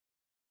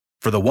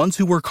For the ones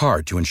who work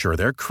hard to ensure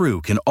their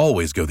crew can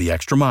always go the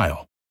extra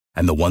mile,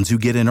 and the ones who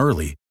get in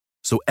early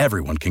so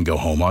everyone can go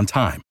home on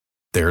time,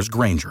 there's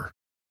Grainger,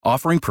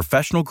 offering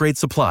professional-grade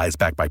supplies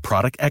backed by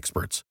product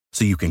experts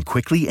so you can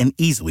quickly and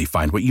easily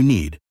find what you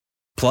need.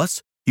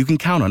 Plus, you can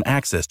count on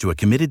access to a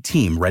committed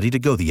team ready to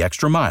go the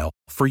extra mile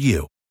for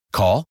you.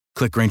 Call,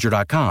 click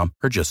Grainger.com,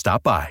 or just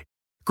stop by.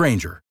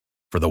 Grainger,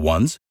 for the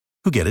ones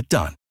who get it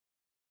done.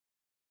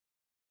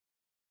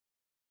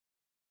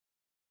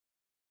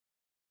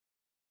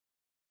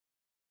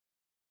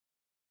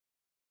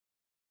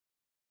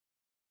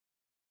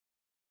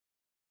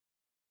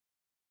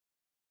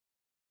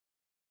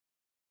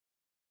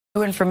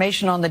 New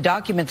information on the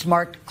documents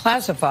marked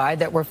classified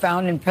that were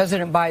found in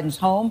President Biden's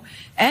home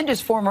and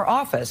his former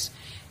office.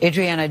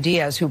 Adriana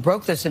Diaz, who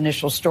broke this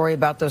initial story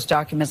about those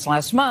documents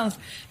last month,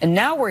 and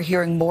now we're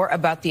hearing more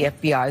about the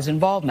FBI's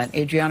involvement.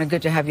 Adriana,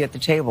 good to have you at the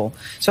table.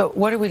 So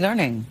what are we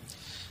learning?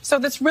 So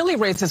this really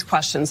raises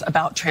questions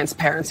about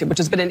transparency, which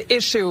has been an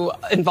issue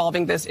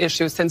involving this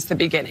issue since the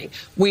beginning.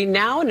 We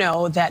now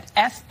know that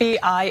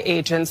FBI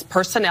agents,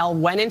 personnel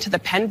went into the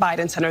Penn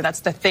Biden Center.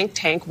 That's the think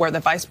tank where the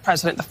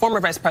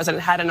former vice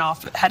president had an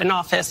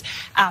office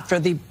after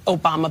the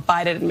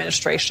Obama-Biden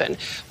administration.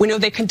 We know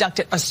they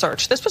conducted a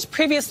search. This was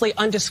previously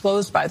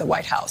undisclosed by the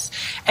White House,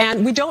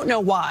 and we don't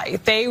know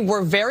why. They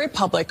were very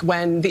public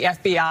when the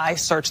FBI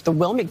searched the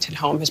Wilmington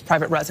home, his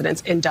private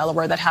residence in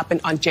Delaware, that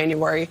happened on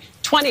January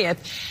 20th.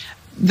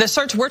 The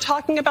search we're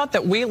talking about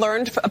that we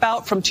learned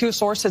about from two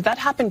sources, that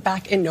happened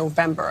back in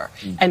November.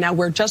 And now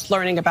we're just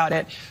learning about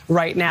it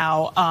right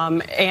now.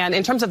 And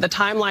in terms of the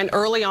timeline,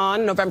 early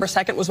on, November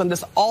 2nd was when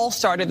this all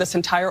started, this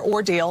entire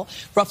ordeal.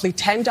 Roughly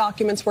 10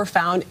 documents were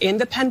found in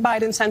the Penn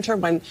Biden Center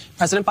when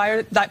President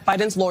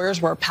Biden's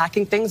lawyers were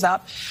packing things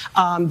up.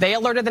 They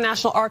alerted the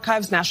National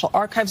Archives. National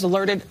Archives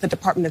alerted the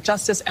Department of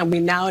Justice. And we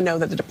now know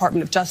that the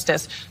Department of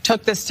Justice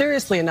took this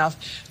seriously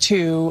enough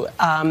to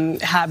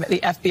have the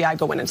FBI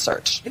go in and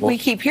search.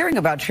 We keep hearing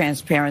about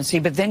transparency,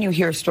 but then you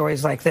hear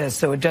stories like this,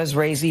 so it does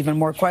raise even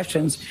more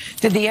questions.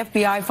 Did the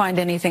FBI find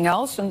anything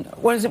else, and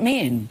what does it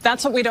mean?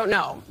 That's what we don't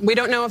know. We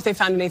don't know if they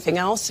found anything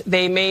else.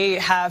 They may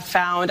have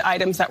found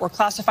items that were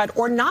classified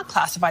or not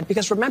classified,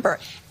 because remember,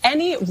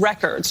 any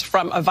records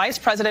from a vice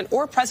president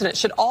or president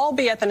should all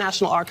be at the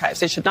National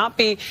Archives. They should not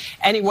be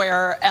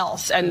anywhere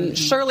else. And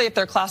surely if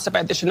they're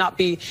classified, they should not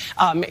be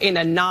in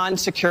a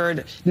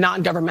non-secured,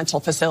 non-governmental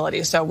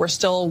facility. So we're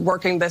still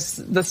working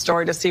this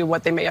story to see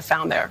what they may have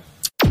found there.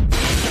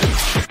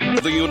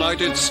 The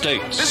United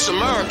States. This is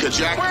America,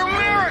 Jack. We're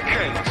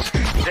Americans.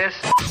 This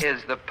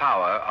is the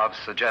power of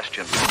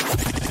suggestion.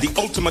 The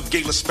ultimate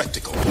gala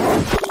spectacle.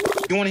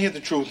 You want to hear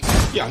the truth?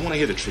 Yeah, I want to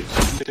hear the truth.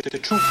 The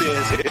truth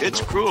is, Its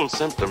cruel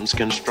symptoms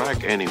can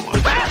strike anyone.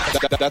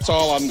 That's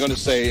all I'm going to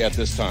say at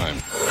this time.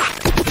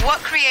 What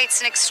creates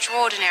an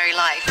extraordinary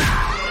life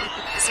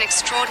is an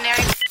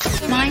extraordinary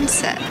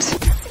mindset.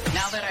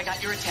 Now that I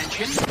got your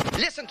attention,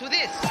 listen to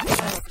this.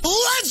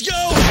 Let's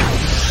go!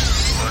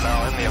 We're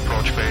now in the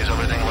approach phase.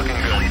 Everything looking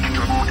good.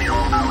 Control is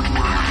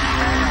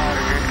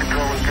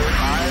good.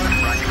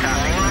 5, roger,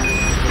 copy.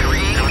 3,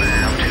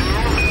 2,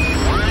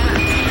 1.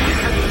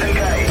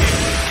 Okay.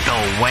 The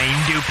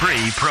Wayne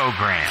Dupree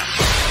Program.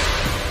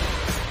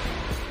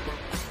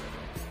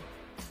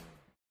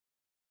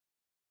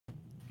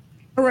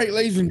 All right,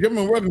 ladies and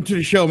gentlemen, welcome to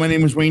the show. My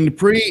name is Wayne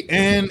Dupree,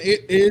 and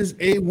it is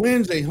a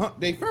Wednesday, hump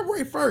day,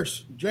 February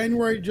 1st.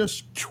 January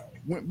just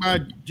went by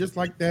just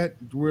like that.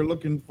 We're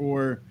looking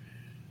for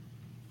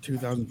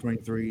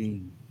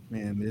 2023.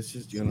 Man, this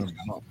is gonna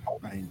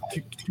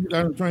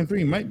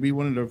 2023 might be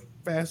one of the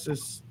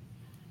fastest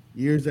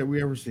years that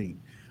we ever seen.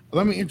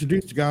 Let me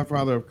introduce the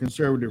godfather of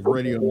conservative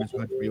radio, Mr.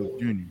 Hutchfield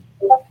Jr.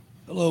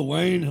 Hello,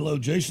 Wayne. Hello,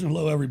 Jason.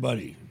 Hello,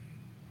 everybody.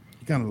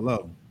 You're kind of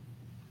low.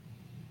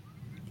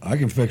 I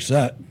can fix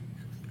that.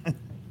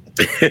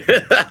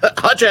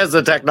 Hutch has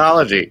the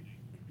technology.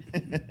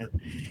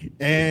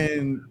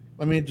 And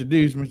let me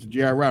introduce Mr.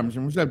 J.R.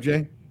 Robinson. What's up,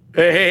 Jay?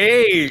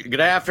 Hey,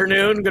 good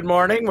afternoon, good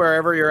morning,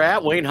 wherever you're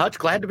at. Wayne Hutch,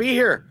 glad to be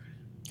here.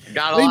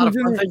 Got a lot of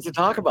fun things to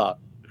talk about.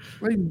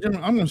 Ladies and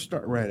gentlemen, I'm going to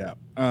start right out.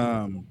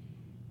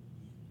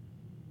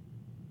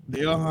 The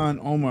Ilhan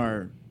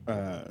Omar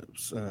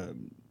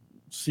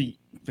seat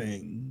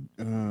thing,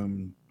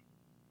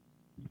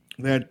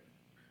 that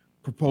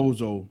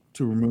proposal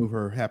to remove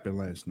her happened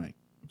last night.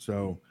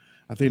 So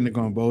I think they're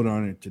going to vote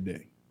on it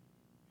today.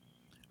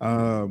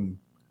 I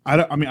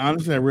mean,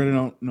 honestly, I really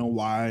don't know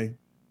why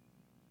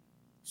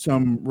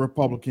some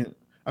Republican,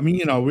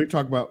 we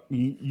talk about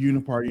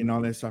uniparty and all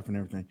that stuff and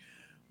everything.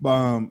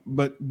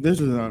 But this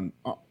is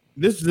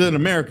an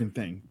American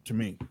thing to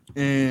me.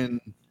 And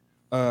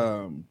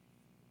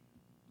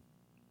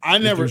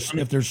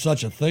if there's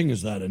such a thing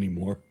as that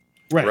anymore.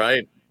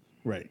 Right.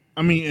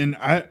 I mean, and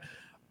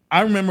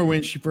I remember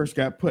when she first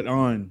got put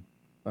on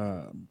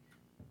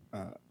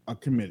a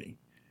committee.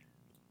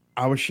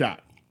 I was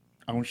shocked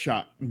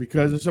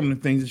because of some of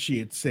the things that she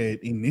had said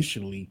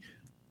initially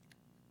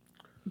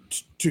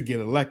to get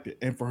elected,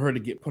 and for her to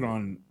get put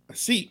on a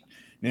seat.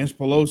 Nancy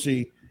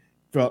Pelosi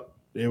felt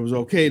it was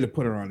okay to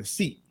put her on a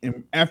seat.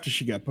 And after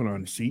she got put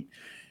on the seat,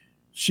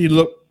 she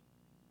looked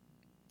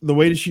the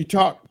way that she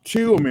talked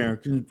to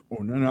Americans.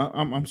 Oh no,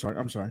 I'm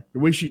sorry. The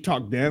way she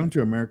talked down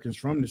to Americans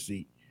from the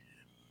seat,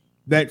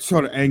 that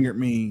sort of angered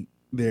me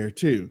there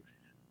too.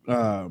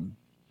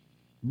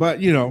 But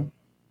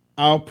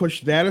I'll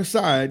push that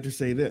aside to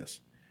say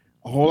this: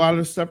 a whole lot of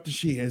the stuff that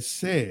she has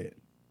said,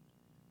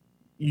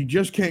 you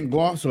just can't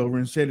gloss over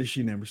and say that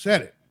she never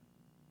said it.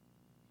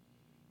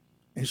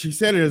 And she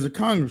said it as a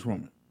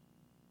congresswoman.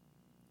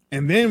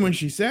 And then when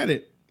she said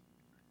it,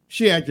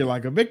 she acted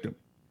like a victim.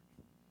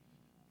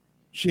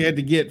 She had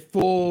to get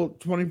full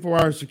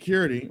 24-hour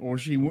security, or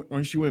she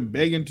went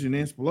begging to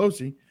Nancy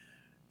Pelosi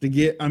to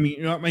get.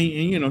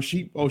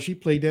 She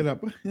played that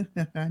up.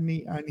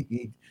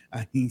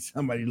 I need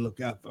somebody to look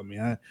out for me.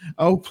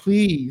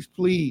 Please.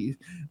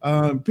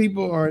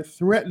 People are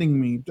threatening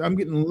me. I'm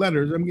getting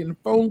letters. I'm getting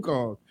phone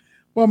calls.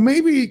 Well,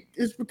 maybe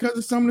it's because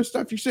of some of the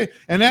stuff you say.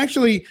 And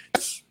actually,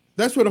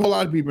 that's what a whole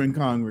lot of people in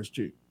Congress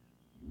too.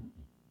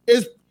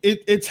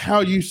 It's how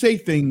you say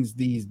things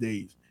these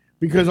days.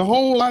 Because a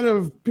whole lot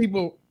of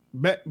people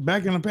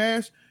back in the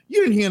past,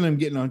 you didn't hear them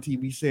getting on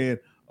TV saying,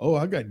 "Oh,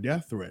 I got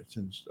death threats,"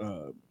 and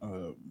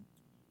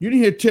you didn't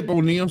hear Tip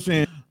O'Neill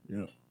saying,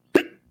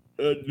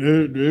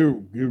 "They're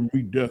giving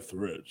me death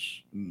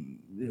threats.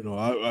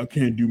 I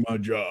can't do my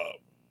job."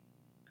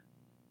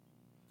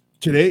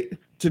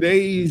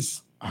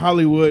 Today's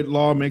Hollywood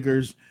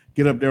lawmakers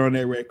get up there on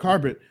that red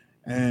carpet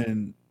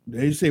and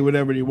they say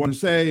whatever they want to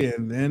say,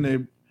 and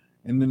then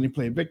they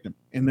play victim.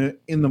 In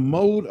the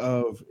mode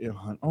of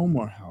Ilhan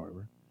Omar,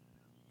 however,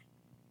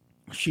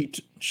 she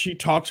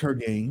talks her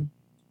game,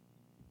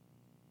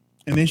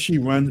 and then she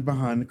runs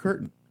behind the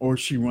curtain, or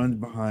she runs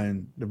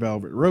behind the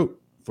velvet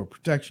rope for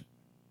protection.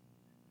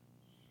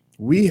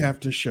 We have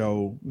to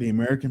show the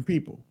American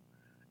people,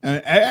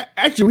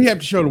 actually, we have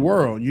to show the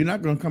world. You're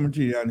not going to come into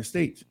the United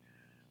States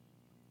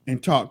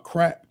and talk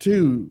crap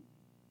to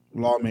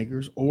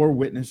lawmakers or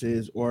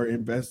witnesses or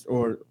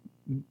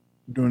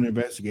doing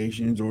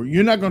investigations, or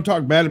you're not going to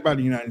talk bad about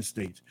the United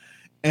States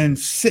and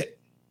sit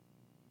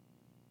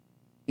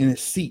in a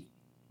seat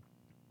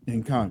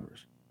in Congress.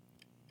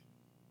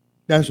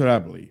 That's what I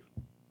believe.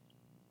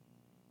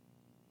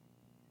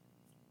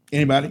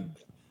 Anybody?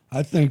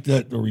 I think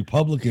that the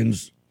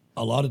Republicans,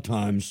 a lot of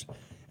times,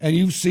 and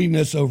you've seen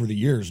this over the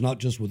years, not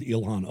just with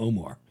Ilhan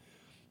Omar,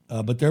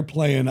 but they're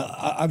playing.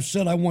 I've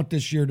said I want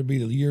this year to be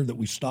the year that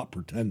we stop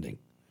pretending.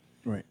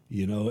 Right.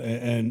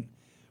 And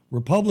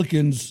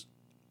Republicans,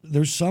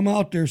 there's some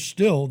out there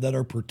still that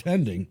are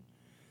pretending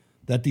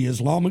that the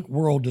Islamic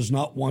world does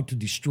not want to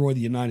destroy the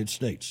United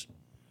States.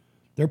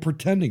 They're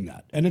pretending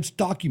that. And it's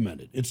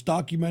documented.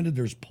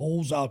 There's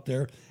polls out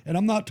there. And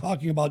I'm not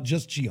talking about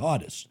just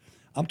jihadists.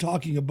 I'm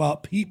talking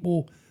about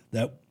people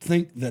that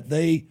think that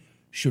they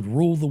should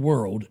rule the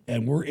world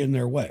and we're in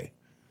their way.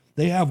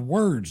 They have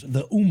words.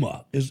 The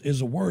Ummah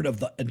is a word of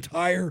the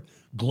entire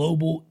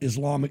global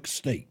Islamic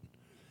state.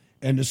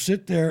 And to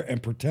sit there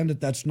and pretend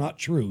that that's not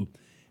true,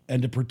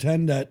 and to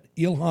pretend that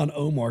Ilhan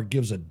Omar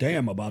gives a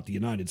damn about the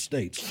United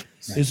States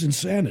is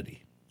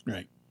insanity.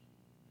 Right.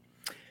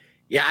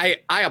 Yeah,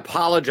 I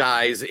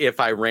apologize if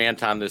I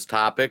rant on this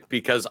topic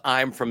because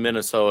I'm from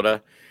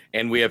Minnesota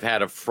and we have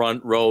had a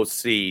front row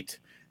seat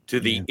to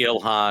the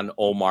Ilhan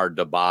Omar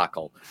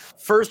debacle.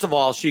 First of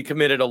all, she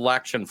committed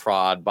election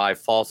fraud by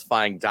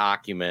falsifying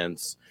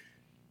documents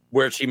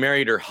where she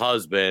married her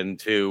husband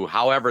to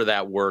however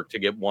that worked to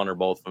get one or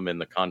both of them in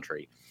the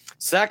country.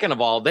 Second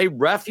of all, they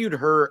rescued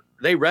her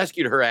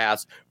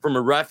ass from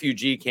a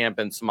refugee camp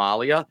in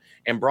Somalia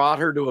and brought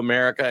her to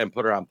America and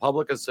put her on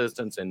public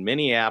assistance in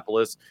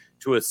Minneapolis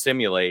to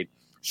assimilate.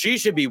 She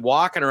should be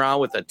walking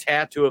around with a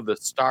tattoo of the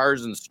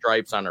stars and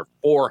stripes on her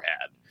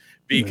forehead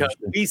because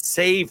we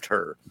saved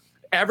her.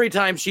 Every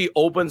time she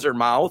opens her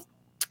mouth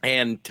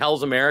and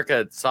tells America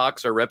it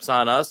sucks or rips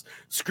on us,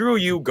 screw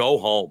you, go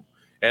home,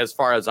 as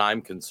far as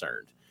I'm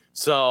concerned.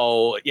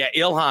 So, yeah,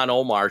 Ilhan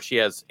Omar, she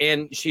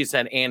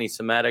said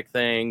anti-Semitic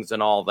things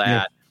and all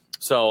that. Yeah.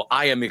 So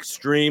I am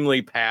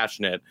extremely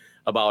passionate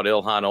about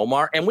Ilhan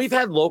Omar. And we've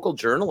had local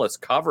journalists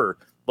cover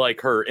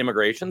like her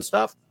immigration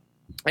stuff.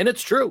 And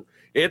it's true.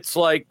 It's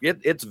like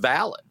it's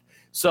valid.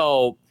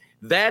 So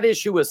that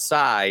issue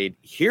aside,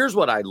 here's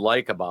what I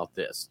like about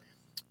this.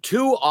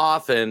 Too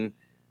often,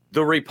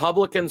 the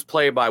Republicans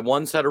play by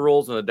one set of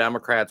rules and the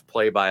Democrats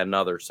play by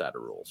another set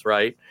of rules,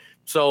 right?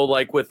 So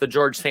like with the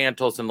George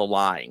Santos and the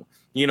lying,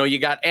 you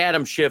got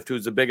Adam Schiff,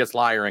 who's the biggest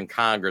liar in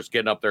Congress,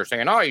 getting up there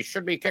saying, oh, he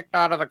should be kicked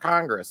out of the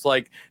Congress.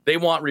 Like they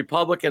want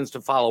Republicans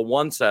to follow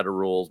one set of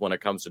rules when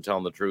it comes to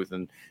telling the truth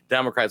and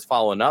Democrats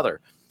follow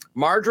another.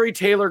 Marjorie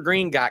Taylor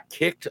Greene got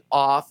kicked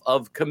off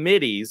of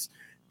committees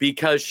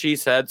because she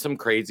said some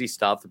crazy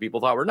stuff that people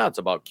thought were nuts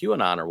about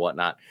QAnon or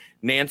whatnot.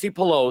 Nancy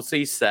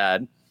Pelosi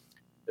said,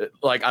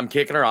 like, I'm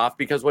kicking her off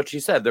because what she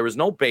said, there was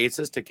no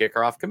basis to kick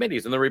her off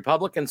committees. And the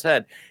Republicans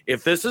said,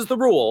 if this is the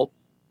rule,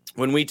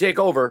 when we take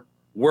over,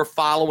 we're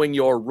following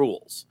your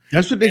rules.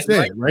 That's what they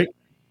said, right?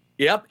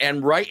 Yep.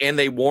 And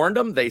they warned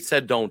them. They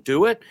said, don't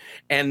do it.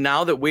 And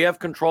now that we have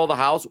control of the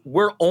House,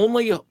 we're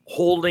only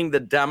holding the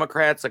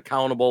Democrats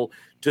accountable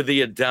to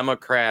the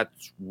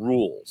Democrats'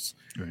 rules.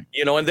 Right.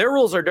 And their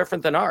rules are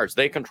different than ours.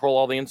 They control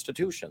all the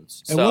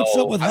institutions. And what's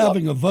up with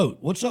having a vote?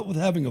 What's up with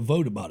having a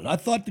vote about it? I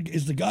thought,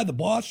 is the guy the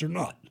boss or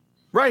not?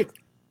 Right.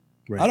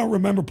 I don't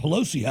remember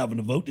Pelosi having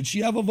a vote. Did she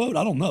have a vote?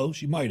 I don't know.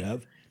 She might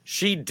have.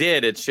 She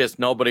did. It's just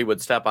nobody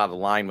would step out of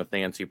line with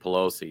Nancy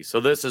Pelosi. So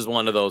this is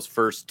one of those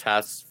first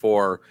tests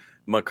for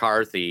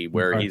McCarthy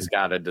where he's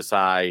got to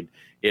decide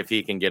if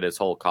he can get his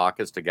whole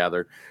caucus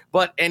together.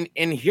 But and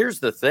here's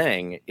the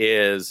thing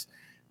is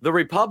the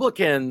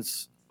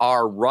Republicans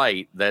are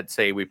right that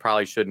say we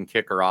probably shouldn't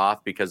kick her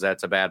off because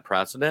that's a bad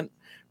precedent.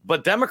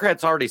 But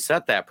Democrats already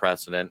set that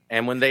precedent.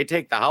 And when they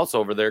take the House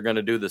over, they're going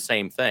to do the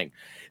same thing.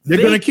 They're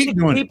going to keep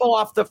doing people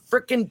off the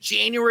freaking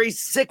January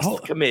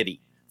 6th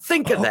committee.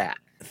 Think of that.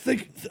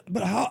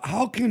 But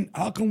how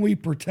can we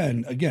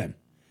pretend again?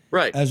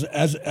 Right.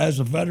 As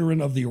a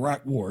veteran of the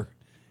Iraq War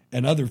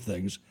and other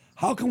things,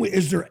 how can we?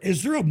 Is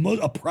there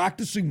a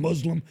practicing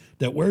Muslim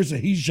that wears a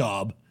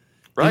hijab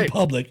in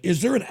public?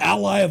 Is there an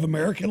ally of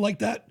America like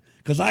that?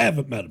 Because I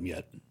haven't met him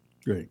yet.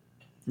 Right.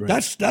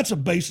 That's a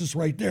basis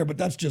right there. But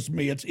that's just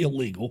me. It's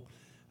illegal.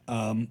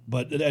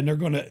 What they're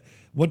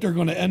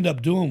going to end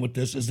up doing with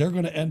this is they're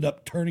going to end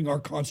up turning our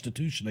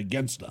Constitution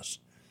against us.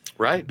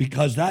 Right.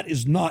 Because that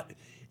is not.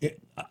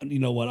 You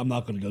know what? I'm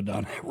not going to go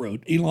down that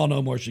road. Ilhan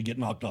Omar should get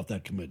knocked off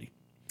that committee.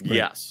 Right.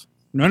 Yes.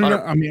 No.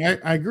 I mean,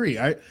 I agree.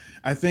 I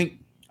think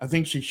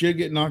she should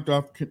get knocked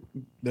off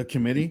the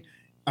committee.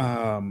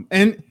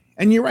 And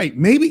you're right.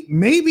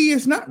 Maybe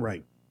it's not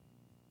right.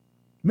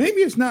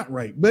 Maybe it's not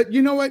right. But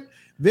you know what?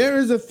 There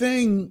is a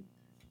thing,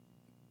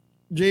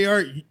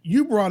 JR,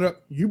 you brought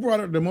up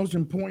the most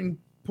important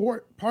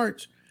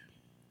parts.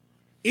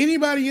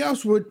 Anybody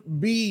else would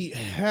be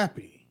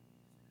happy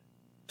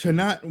to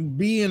not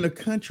be in a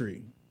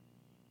country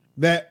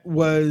that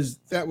was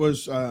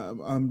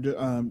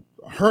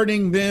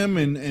hurting them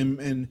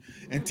and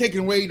taking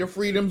away their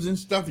freedoms and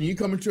stuff. And you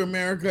come into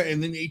America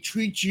and then they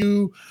treat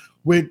you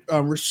with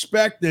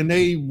respect and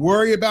they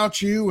worry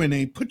about you and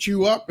they put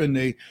you up and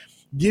they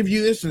give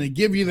you this and they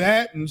give you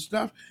that and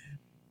stuff,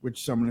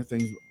 which some of the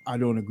things I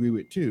don't agree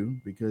with too,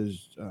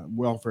 because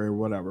welfare or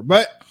whatever.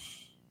 But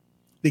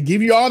they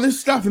give you all this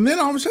stuff, and then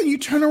all of a sudden you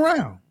turn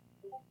around.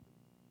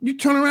 You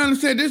turn around and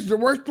say, this is the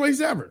worst place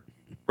ever.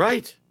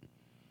 Right.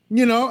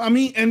 I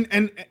mean,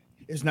 and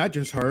it's not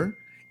just her.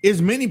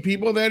 It's many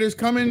people that is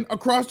coming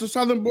across the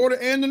southern border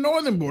and the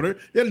northern border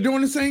that are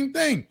doing the same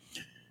thing.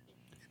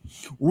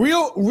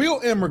 Real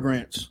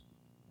immigrants,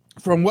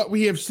 from what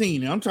we have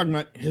seen, and I'm talking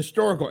about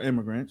historical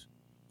immigrants,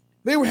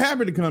 they were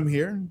happy to come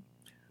here.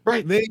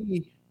 Right.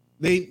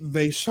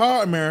 They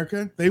saw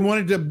America. They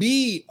wanted to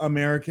be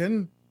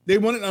American. They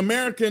wanted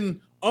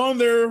American on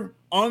their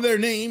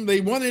name.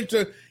 They wanted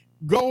to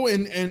go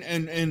and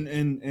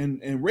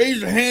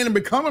raise their hand and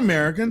become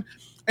American,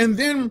 and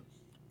then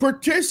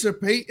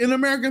participate in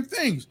American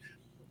things.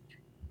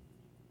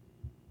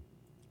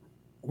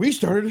 We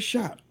started a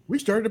shop. We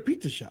started a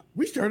pizza shop.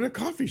 We started a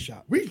coffee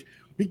shop.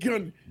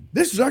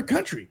 This is our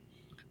country.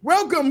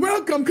 Welcome.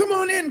 Come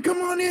on in.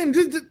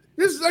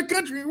 This is our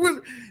country.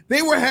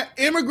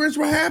 Immigrants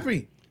were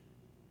happy,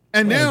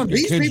 and now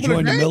these people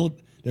are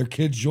their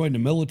kids joined the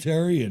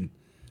military and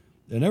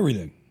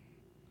everything.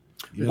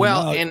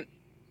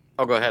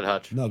 Go ahead,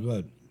 Hutch. No, go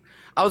ahead.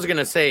 I was going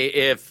to say,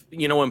 if,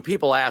 when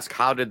people ask,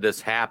 how did this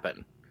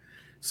happen?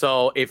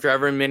 So if you're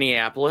ever in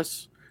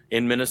Minneapolis,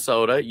 in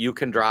Minnesota, you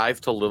can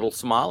drive to Little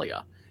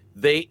Somalia.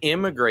 They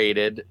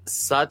immigrated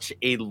such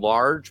a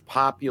large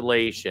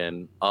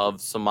population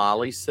of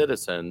Somali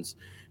citizens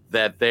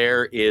that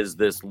there is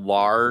this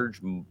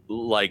large,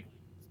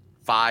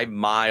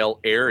 5-mile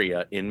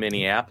area in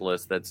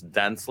Minneapolis that's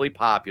densely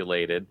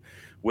populated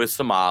with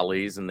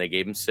Somalis, and they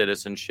gave them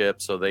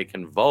citizenship so they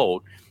can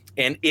vote.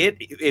 And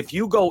if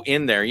you go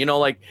in there,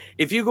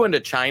 if you go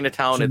into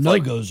Chinatown, it's a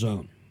no-go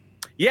zone.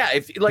 Yeah,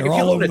 if you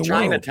go into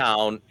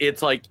Chinatown,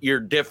 it's like you're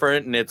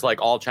different and it's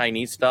like all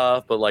Chinese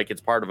stuff, but like it's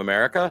part of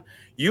America.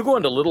 You go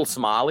into Little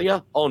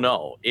Somalia, oh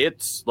no,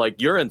 it's like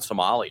you're in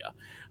Somalia.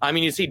 I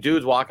mean, you see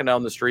dudes walking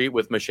down the street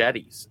with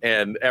machetes,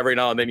 and every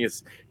now and then you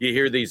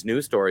hear these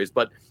news stories,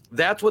 but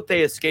that's what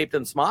they escaped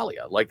in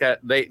Somalia. Like that,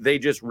 they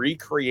just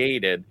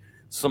recreated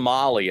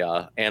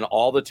Somalia and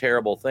all the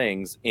terrible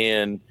things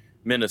in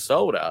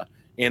Minnesota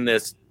in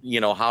this,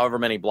 however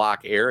many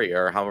block area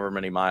or however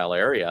many mile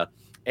area.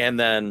 And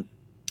then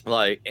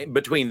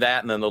between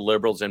that and then the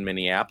liberals in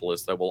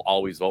Minneapolis that will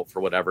always vote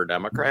for whatever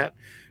Democrat,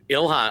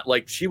 Ilhan,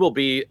 she will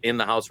be in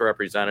the House of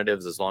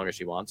Representatives as long as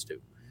she wants to.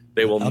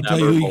 They will I'll tell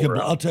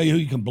you who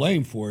you can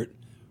blame for it.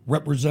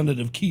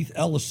 Representative Keith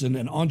Ellison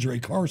and Andre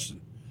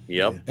Carson.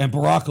 Yep. And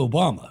Barack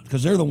Obama,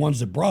 because they're the ones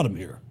that brought him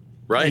here.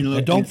 Right.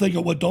 And don't think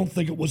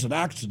it was an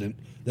accident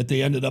that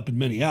they ended up in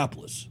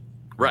Minneapolis.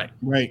 Right.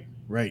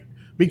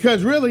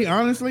 Because really,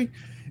 honestly,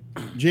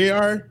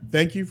 JR,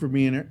 thank you for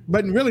being there.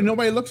 But really,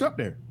 nobody looks up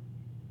there.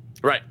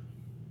 Right.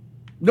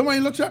 Nobody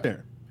looks up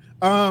there.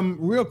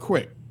 Real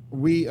quick,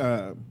 we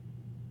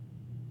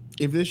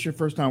if this is your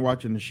first time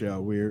watching the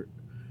show,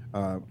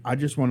 I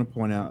just want to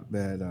point out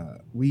that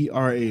we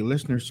are a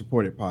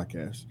listener-supported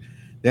podcast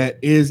that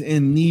is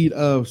in need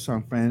of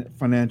some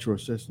financial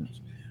assistance.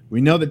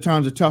 We know that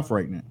times are tough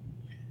right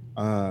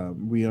now.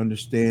 We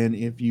understand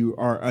if you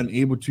are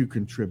unable to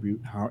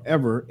contribute.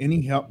 However,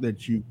 any help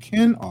that you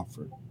can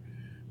offer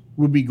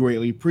would be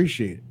greatly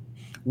appreciated.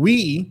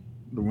 We,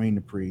 the Wayne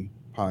Dupree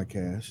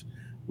podcast,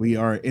 we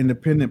are an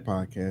independent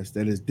podcast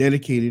that is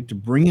dedicated to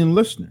bringing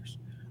listeners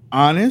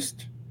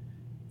honest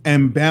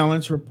and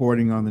balanced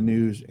reporting on the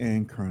news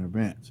and current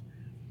events.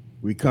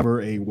 We cover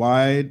a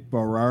wide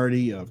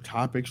variety of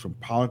topics from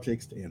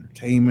politics to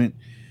entertainment,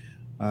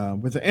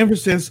 with an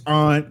emphasis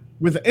on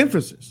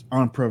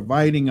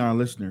providing our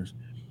listeners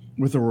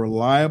with a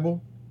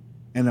reliable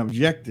and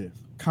objective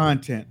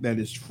content that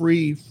is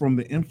free from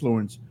the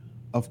influence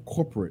of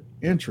corporate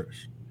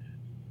interests.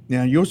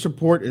 Now, your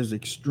support is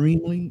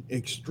extremely,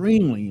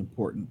 extremely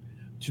important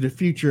to the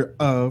future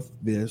of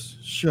this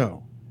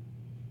show.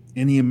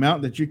 Any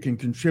amount that you can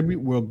contribute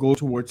will go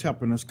towards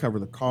helping us cover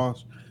the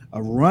cost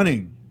of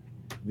running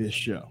this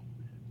show.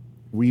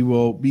 We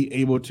will be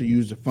able to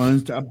use the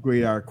funds to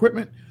upgrade our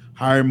equipment,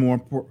 hire more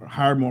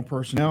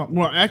personnel.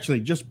 Well,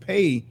 actually, just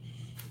pay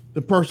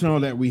the personnel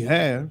that we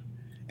have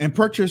and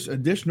purchase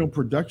additional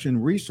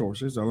production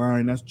resources,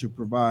 allowing us to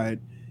provide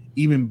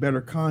even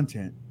better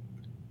content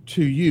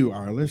to you,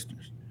 our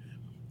listeners.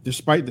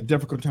 Despite the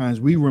difficult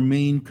times, we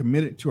remain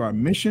committed to our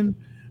mission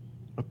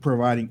of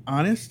providing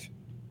honest,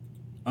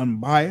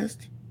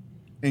 unbiased,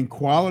 and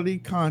quality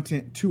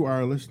content to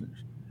our listeners.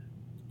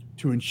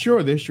 To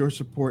ensure this, your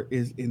support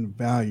is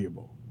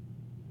invaluable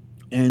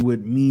and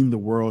would mean the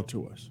world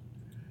to us.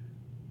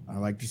 I'd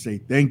like to say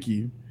thank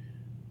you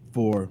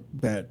for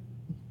that.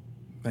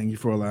 Thank you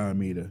for allowing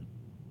me to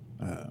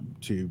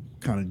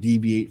kind of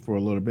deviate for a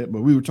little bit,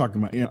 but we were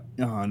talking about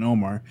Ilhan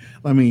Omar.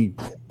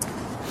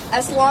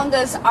 As long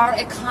as our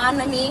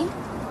economy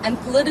and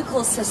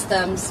political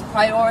systems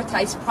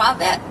prioritize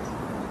profit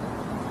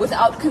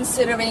without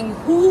considering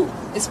who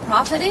is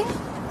profiting,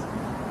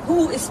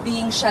 who is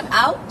being shut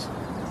out,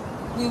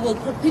 we will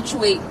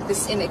perpetuate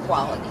this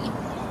inequality.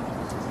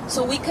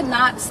 So we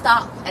cannot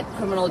stop at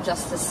criminal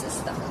justice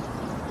system.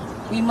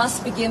 We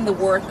must begin the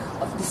work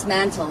of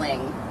dismantling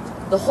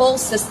the whole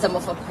system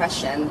of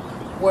oppression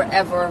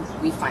wherever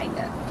we find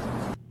it.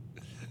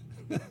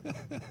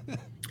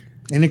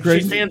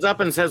 She stands up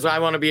and says, I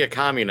want to be a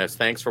communist.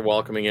 Thanks for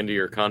welcoming into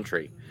your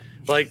country.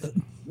 Like,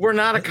 we're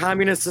not a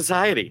communist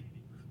society.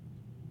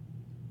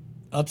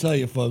 I'll tell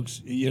you,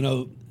 folks,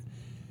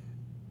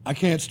 I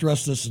can't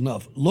stress this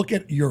enough. Look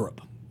at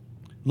Europe.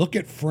 Look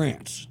at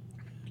France.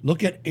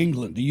 Look at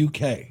England, the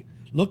UK.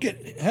 Look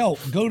at,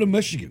 go to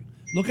Michigan.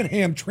 Look at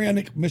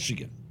Hamtramck,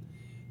 Michigan.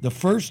 The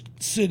first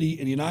city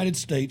in the United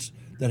States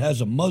that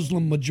has a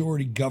Muslim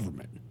majority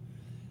government.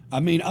 I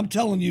mean, I'm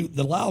telling you,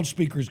 the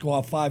loudspeakers go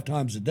off 5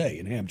 times a day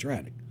in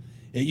Hamtramck.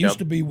 It used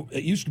to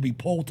be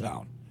Pole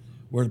Town,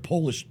 where the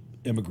Polish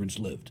immigrants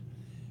lived.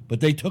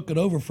 But they took it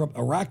over from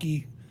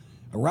Iraqis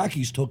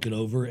took it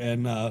over,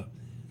 and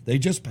they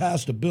just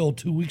passed a bill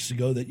 2 weeks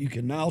ago that you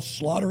can now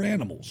slaughter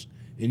animals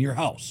in your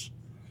house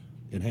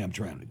in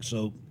Hamtramck.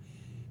 So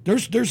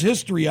there's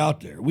history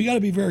out there. We got to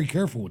be very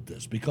careful with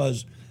this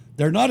because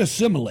they're not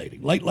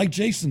assimilating. Like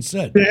Jason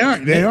said, they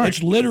aren't.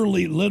 It's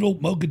literally little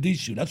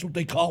Mogadishu. That's what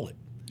they call it.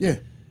 Yeah.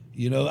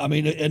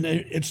 And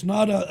it's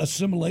not a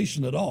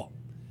assimilation at all.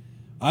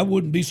 I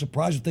wouldn't be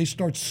surprised if they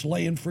start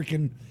slaying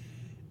freaking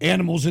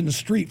animals in the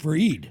street for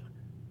Eid.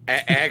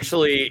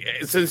 Actually,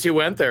 since you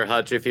went there,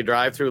 Hutch, if you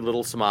drive through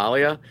Little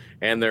Somalia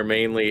and they're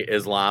mainly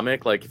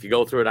Islamic, like if you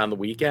go through it on the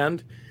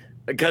weekend,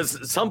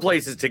 because some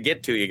places to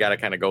get to, you got to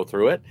kind of go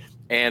through it,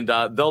 and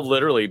they'll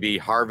literally be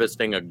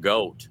harvesting a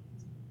goat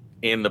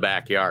in the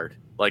backyard.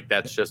 Like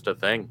that's just a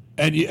thing.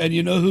 And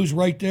you know who's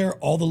right there?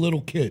 All the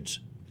little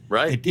kids.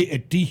 Right.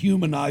 It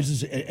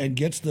dehumanizes and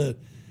gets the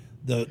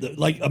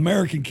like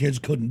American kids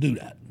couldn't do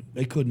that.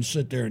 They couldn't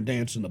sit there and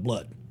dance in the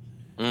blood.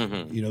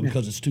 Mm-hmm.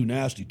 Because it's too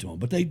nasty to them.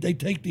 But they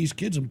take these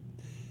kids and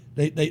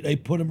they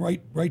put them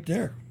right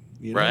there.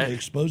 Right. They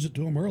expose it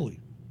to them early.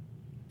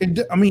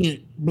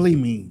 Believe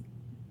me.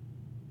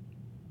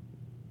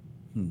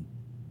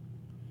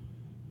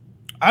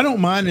 I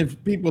don't mind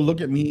if people look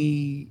at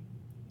me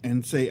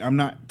and say I'm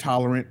not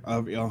tolerant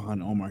of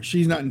Ilhan Omar.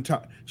 She's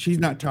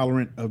not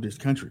tolerant of this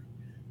country,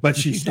 but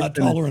she's not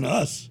tolerant of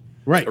us.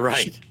 Right.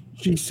 Right.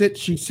 She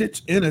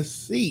sits in a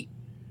seat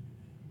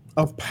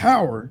of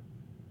power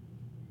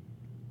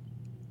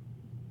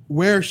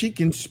where she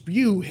can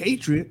spew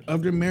hatred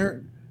of the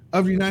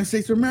United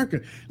States of America.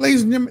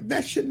 Ladies and gentlemen,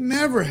 that should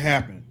never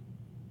happen.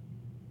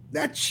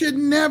 That should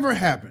never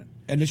happen.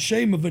 And the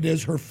shame of it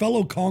is her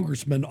fellow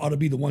congressmen ought to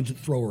be the ones that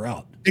throw her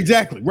out.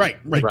 Exactly. Right.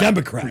 The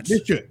Democrats.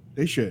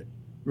 They should.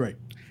 Right.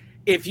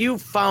 If you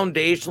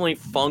foundationally,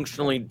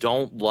 functionally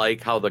don't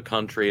like how the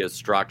country is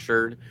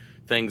structured,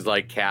 things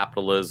like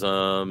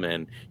capitalism,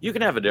 and you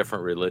can have a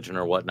different religion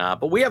or whatnot,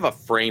 but we have a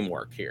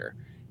framework here.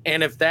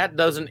 And if that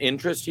doesn't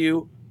interest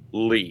you,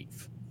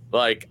 leave.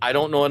 Like, I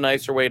don't know a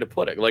nicer way to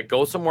put it. Like,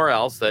 go somewhere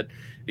else that,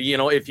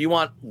 if you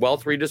want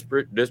wealth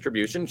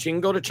redistribution, she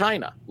can go to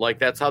China. Like,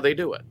 that's how they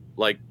do it.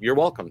 Like, you're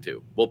welcome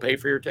to. We'll pay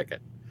for your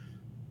ticket.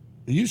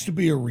 It used to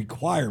be a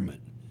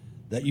requirement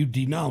that you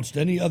denounced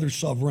any other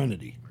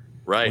sovereignty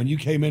when you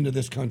came into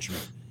this country,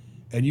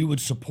 and you would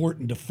support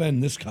and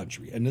defend this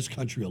country and this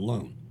country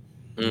alone.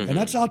 Mm-hmm. And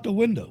that's out the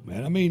window,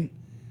 man. I mean,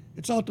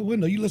 it's out the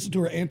window. You listen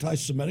to her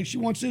anti-Semitic. She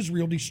wants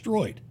Israel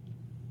destroyed.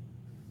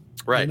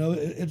 Right.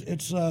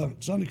 It's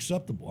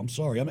unacceptable. I'm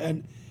sorry.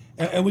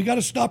 And we got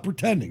to stop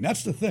pretending.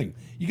 That's the thing.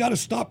 You got to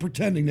stop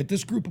pretending that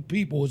this group of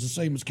people is the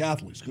same as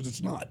Catholics, because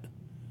it's not.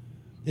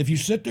 If you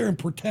sit there and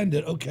pretend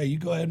it, okay, you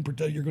go ahead and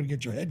pretend you're going to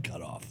get your head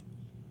cut off.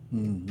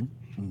 Mm-hmm.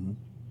 Mm-hmm.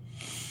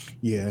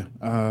 Yeah.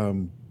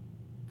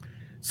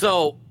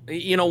 So,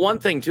 one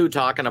thing too,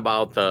 talking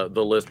about the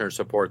listener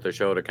support the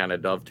show, to kind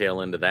of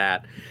dovetail into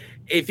that.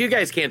 If you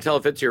guys can't tell,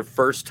 if it's your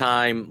first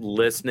time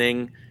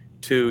listening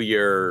to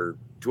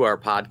our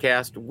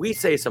podcast, we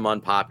say some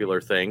unpopular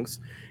things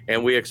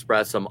and we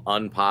express some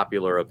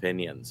unpopular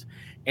opinions.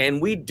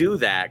 And we do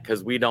that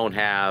because we don't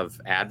have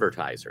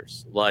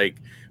advertisers. Like,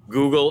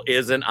 Google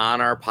isn't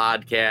on our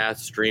podcast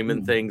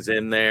streaming things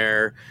in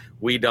there.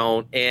 We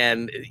don't.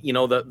 And,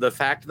 the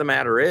fact of the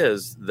matter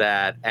is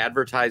that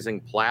advertising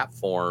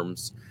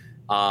platforms,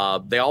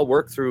 they all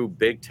work through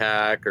big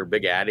tech or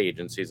big ad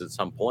agencies at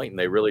some point, and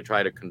they really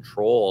try to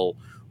control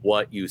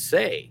what you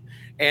say.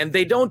 And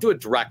they don't do it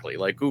directly.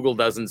 Like, Google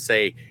doesn't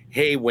say,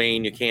 hey,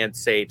 Wayne, you can't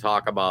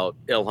talk about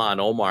Ilhan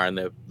Omar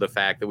and the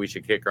fact that we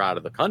should kick her out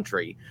of the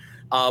country.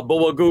 But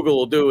what Google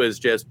will do is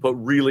just put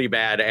really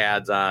bad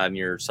ads on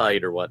your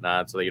site or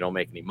whatnot so that you don't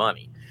make any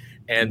money.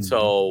 And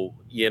so,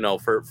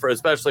 for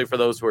especially for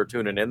those who are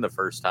tuning in the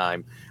first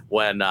time,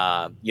 when,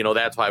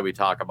 that's why we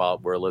talk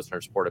about we're a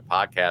listener-supported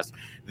podcast.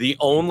 The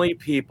only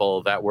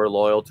people that we're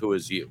loyal to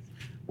is you.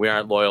 We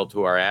aren't loyal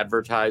to our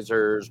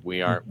advertisers.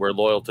 We're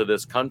loyal to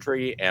this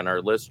country and our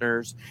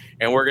listeners.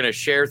 And we're going to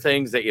share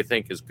things that you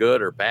think is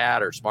good or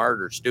bad or smart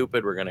or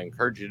stupid. We're going to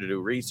encourage you to do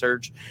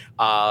research.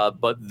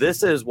 But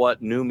this is what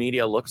new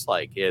media looks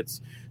like. It's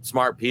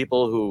smart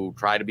people who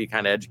try to be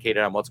kind of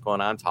educated on what's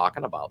going on,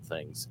 talking about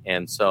things.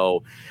 And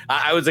so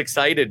I was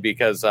excited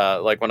because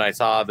when I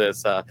saw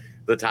this,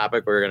 the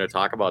topic we were going to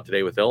talk about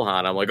today with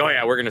Ilhan, I'm like, oh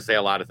yeah, we're going to say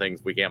a lot of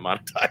things we can't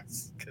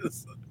monetize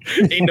because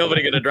ain't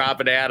nobody going to drop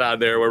an ad on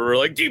there where we're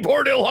like,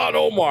 deport Ilhan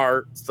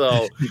Omar.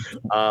 So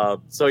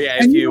yeah,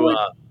 if you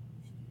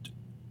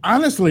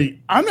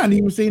honestly, I'm not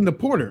even saying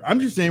deport her. I'm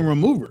just saying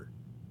remove her.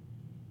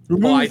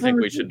 Well, I think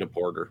we should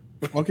deport her.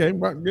 Okay,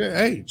 but yeah,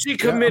 hey, she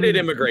committed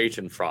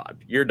immigration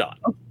fraud. You're done.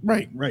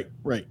 Right.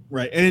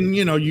 And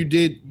you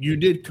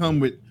did come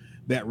with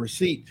that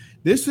receipt.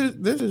 This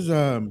is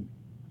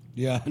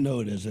yeah, I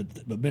know it is.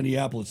 But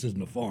Minneapolis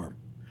isn't a farm.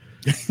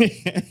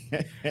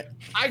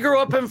 I grew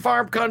up in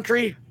farm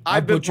country.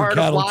 I've been part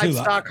of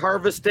livestock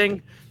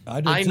harvesting.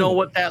 I know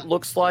what that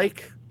looks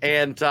like.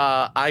 And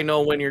I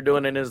know when you're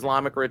doing an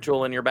Islamic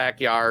ritual in your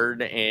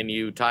backyard and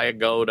you tie a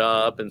goat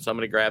up and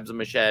somebody grabs a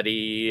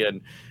machete and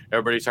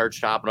everybody starts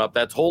chopping up.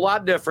 That's a whole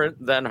lot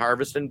different than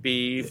harvesting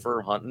beef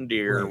or hunting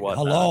deer or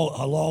whatnot.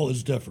 Halal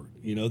is different.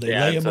 They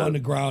lay him on the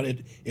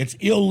ground. It's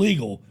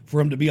illegal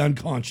for him to be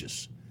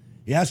unconscious.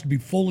 He has to be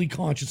fully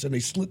conscious, and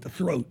they slit the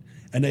throat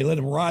and they let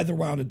him writhe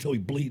around until he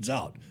bleeds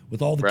out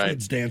with all the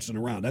kids dancing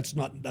around. That's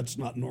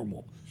not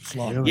normal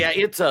slaughter. Yeah,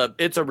 it's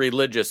a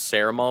religious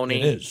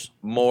ceremony. It is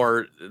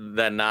more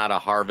than not a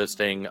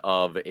harvesting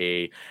of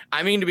a.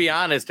 I mean, to be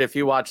honest, if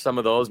you watch some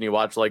of those and you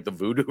watch like the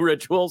voodoo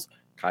rituals,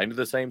 kind of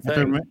the same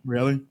thing.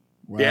 Really?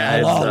 Wow.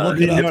 Yeah, look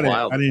it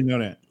up. I didn't know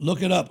that.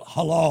 Look it up.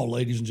 Halal,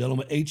 ladies and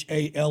gentlemen.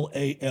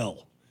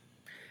 HALAL.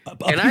 A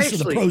and piece of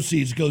the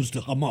proceeds goes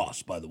to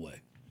Hamas, by the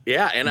way.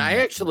 Yeah, and I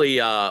actually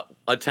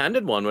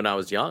attended one when I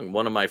was young.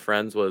 One of my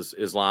friends was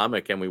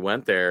Islamic, and we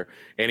went there,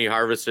 and he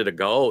harvested a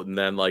goat, and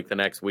then like the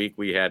next week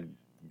we had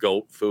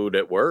goat food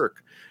at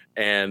work.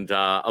 And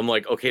I'm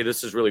like, okay,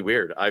 this is really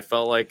weird. I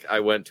felt like I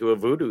went to a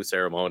voodoo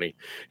ceremony.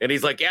 And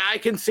he's like, yeah, I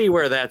can see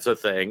where that's a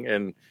thing.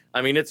 And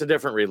I mean, it's a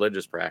different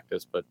religious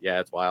practice, but yeah,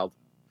 it's wild.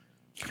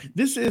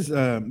 This is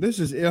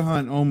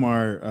Ilhan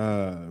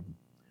Omar.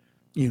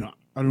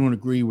 I don't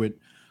agree with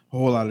a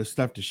whole lot of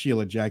stuff that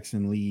Sheila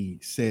Jackson Lee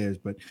says,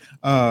 but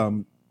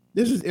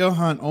this is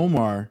Ilhan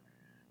Omar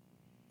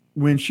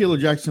when Sheila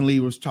Jackson Lee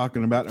was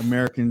talking about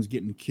Americans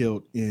getting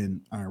killed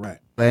in Iraq.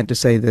 Glad to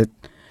say that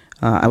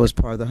I was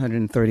part of the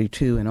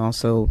 132 and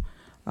also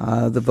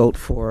the vote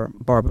for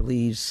Barbara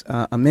Lee's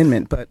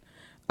amendment. But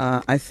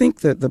I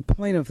think that the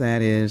point of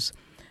that is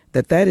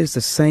that is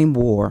the same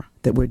war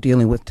that we're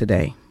dealing with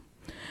today.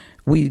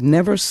 We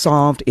never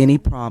solved any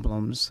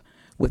problems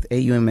with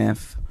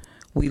AUMF.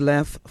 We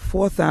left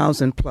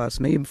 4,000 plus,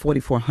 maybe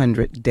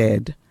 4,400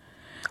 dead,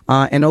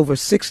 and over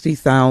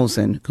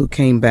 60,000 who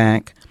came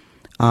back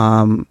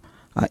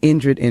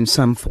injured in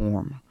some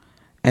form.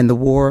 And the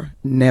war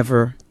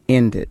never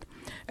ended.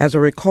 As I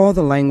recall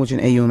the language in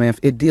AUMF,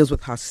 it deals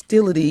with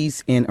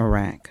hostilities in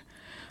Iraq.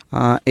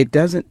 It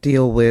doesn't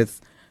deal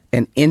with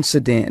an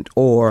incident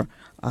or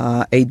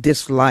a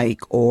dislike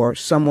or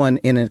someone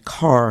in a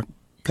car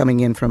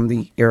coming in from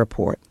the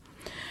airport.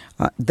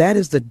 That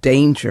is the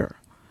danger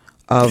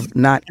of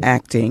not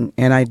acting.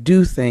 And I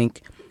do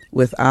think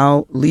with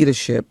our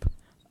leadership,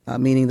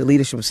 meaning the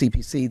leadership of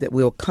CPC, that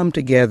we'll come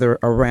together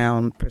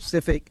around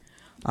specific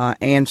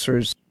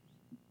answers.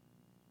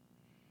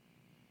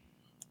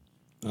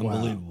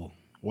 Unbelievable.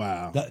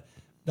 Wow.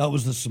 That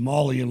was the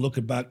Somalian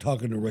looking back,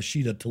 talking to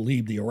Rashida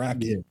Tlaib, the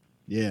Iraqi.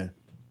 Yeah.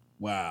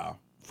 Wow.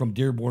 From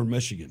Dearborn,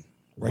 Michigan,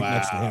 right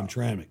next to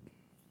Hamtramck.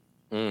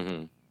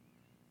 Mm-hmm.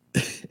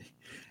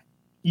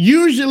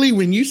 Usually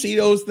when you see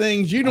those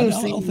things, you don't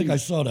see. I don't think I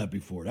saw that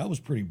before. That was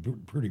pretty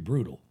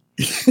brutal.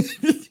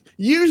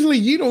 Usually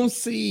you don't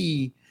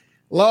see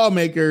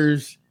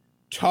lawmakers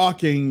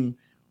talking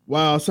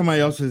while somebody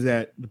else is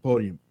at the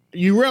podium.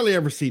 You rarely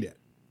ever see that.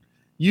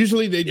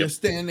 Usually they just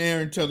stand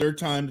there until their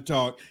time to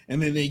talk,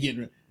 and then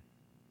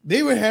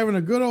they were having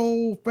a good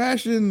old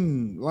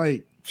fashioned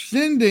like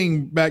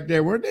shindig back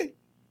there, weren't they?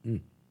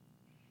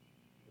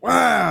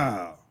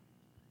 Wow.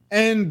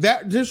 And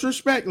that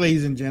disrespect,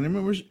 ladies and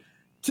gentlemen, was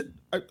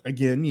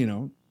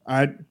again,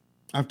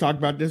 I've talked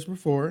about this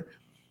before,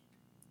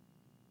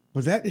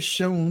 but that is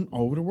shown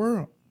over the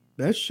world.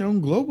 That's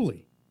shown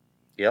globally.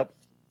 Yep.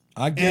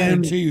 I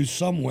guarantee you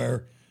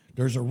somewhere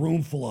there's a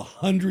room full of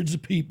hundreds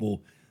of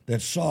people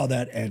that saw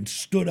that and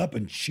stood up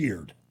and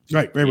cheered.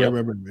 Right. And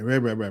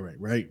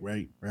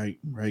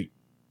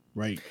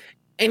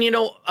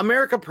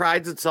America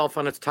prides itself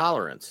on its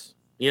tolerance,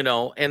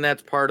 and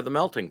that's part of the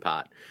melting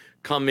pot.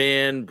 Come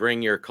in,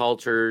 bring your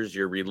cultures,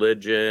 your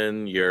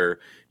religion,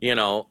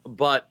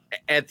 but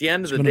at the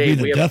end of the day, it's going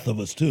to be the death of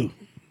us too.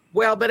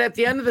 Well, but at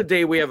the end of the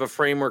day, we have a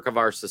framework of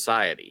our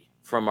society,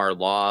 from our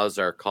laws,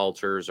 our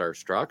cultures, our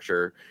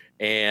structure,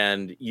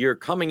 and you're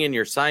coming in,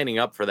 you're signing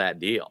up for that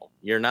deal.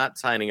 You're not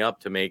signing up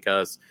to make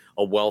us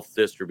a wealth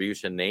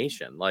distribution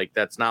nation. Like,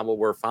 that's not what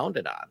we're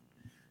founded on.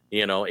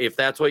 If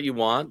that's what you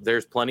want,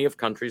 there's plenty of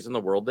countries in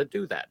the world that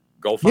do that.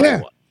 Go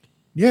find one.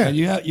 Yeah. And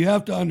you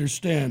have to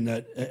understand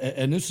that,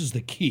 and this is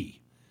the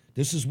key.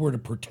 This is where the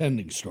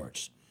pretending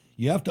starts.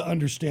 You have to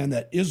understand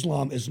that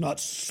Islam is not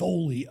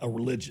solely a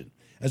religion.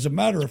 As a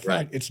matter of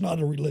fact, it's not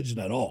a religion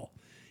at all.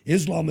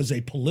 Islam is a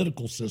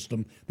political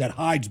system that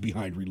hides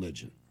behind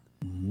religion.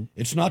 Mm-hmm.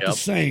 It's not the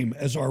same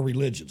as our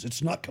religions.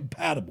 It's not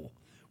compatible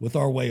with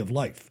our way of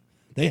life.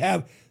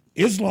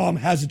 Islam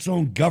has its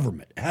own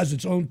government, has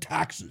its own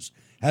taxes,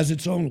 has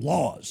its own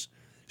laws.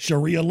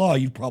 Sharia law,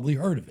 you've probably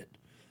heard of it.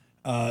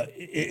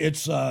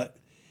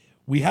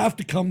 We have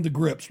to come to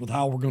grips with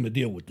how we're going to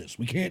deal with this.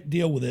 We can't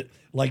deal with it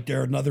like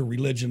they're another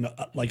religion,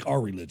 like our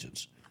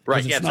religions.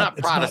 Right. Yeah, it's not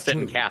Protestant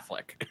and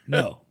Catholic.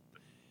 No.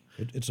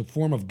 It's a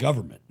form of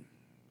government.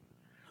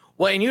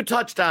 Well, and you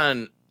touched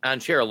on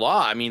Sharia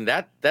law. I mean,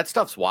 that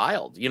stuff's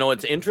wild.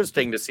 It's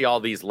interesting to see all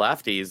these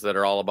lefties that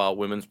are all about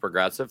women's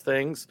progressive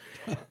things.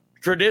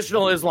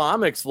 Traditional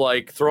Islamics,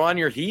 like, throw on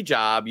your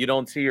hijab, you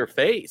don't see your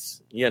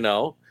face,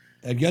 And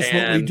guess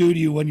what we do to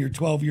you when you're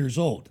 12 years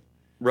old?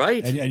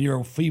 Right. And you're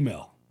a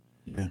female.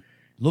 Yeah.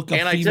 Look up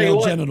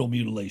female genital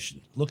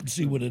mutilation. Look and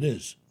see what it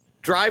is.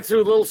 Drive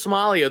through little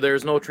Somalia.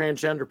 There's no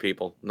transgender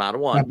people. Not a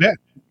one. I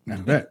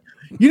bet.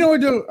 You know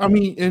what, though? I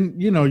mean,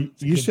 and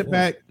you sit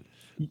back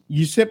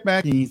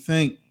and you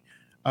think,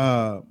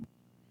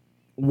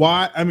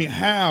 why? I mean,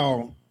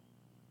 how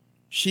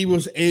she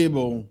was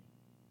able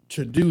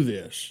to do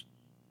this,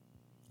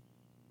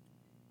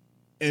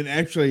 and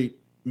actually,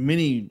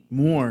 many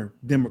more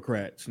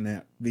Democrats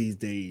now these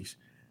days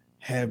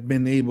have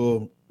been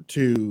able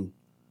to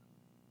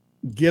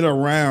get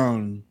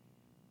around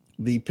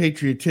the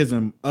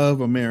patriotism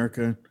of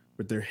America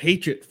with their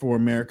hatred for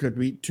America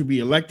to be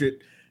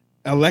elected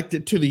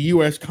to the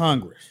U.S.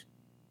 Congress.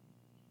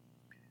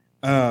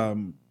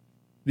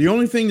 The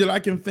only thing that I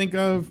can think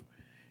of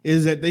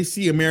is that they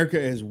see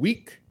America as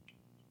weak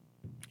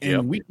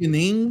and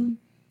weakening,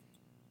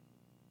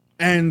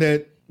 and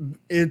that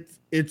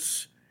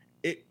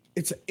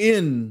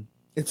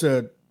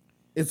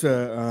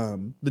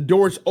the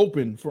door's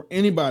open for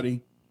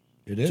anybody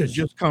to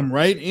just come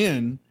right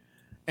in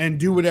and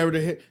do whatever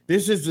they hit.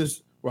 It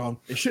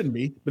shouldn't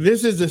be, but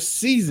this is a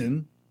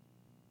season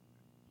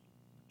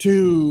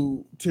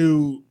to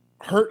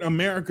hurt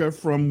America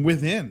from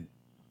within.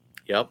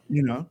 Yep.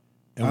 And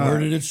where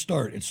did it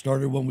start? It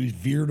started when we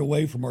veered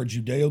away from our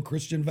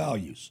Judeo-Christian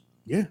values.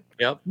 Yeah.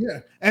 Yep. Yeah.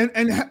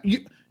 And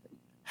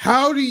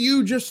how do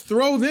you just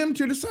throw them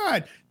to the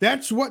side?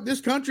 That's what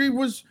this country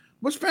was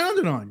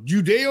founded on.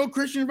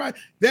 Judeo-Christian values.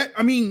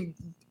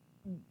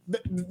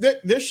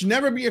 There should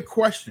never be a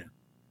question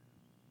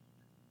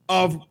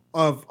of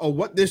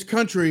what this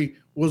country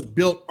was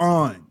built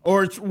on,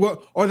 or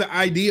the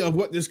idea of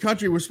what this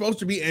country was supposed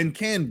to be and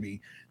can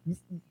be.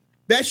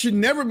 That should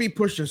never be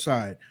pushed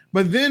aside.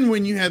 But then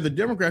when you have the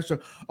Democrats say,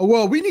 "Oh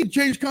well, we need to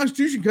change the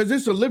Constitution because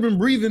it's a living,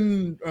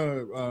 breathing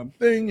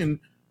thing," and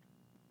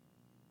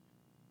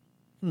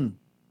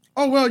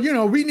oh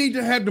well, we need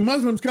to have the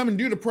Muslims come and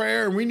do the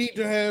prayer, and we need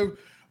to have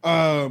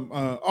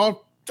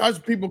all types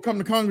of people come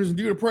to Congress and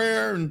do the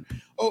prayer, and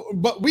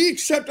but we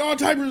accept all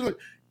types of religion.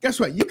 Guess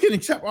what? You can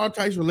accept all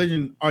types of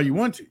religion all you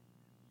want to,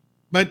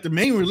 but the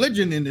main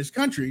religion in this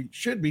country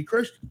should be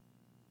Christian.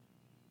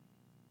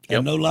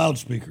 And no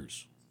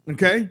loudspeakers.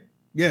 Okay.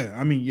 Yeah.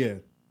 I mean, yeah.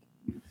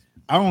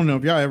 I don't know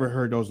if y'all ever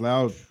heard those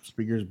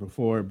loudspeakers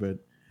before, but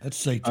that's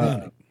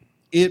satanic.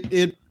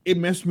 It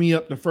messed me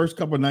up the first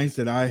couple of nights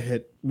that I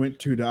had went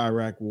to the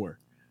Iraq War.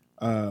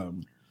 I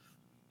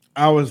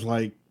was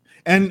like,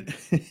 and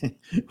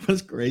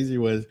what's crazy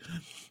was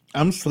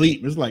I'm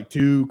asleep. It's like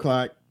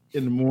 2:00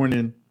 in the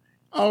morning.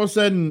 All of a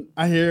sudden,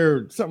 I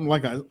hear something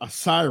like a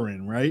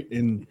siren, right?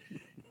 And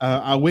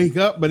I wake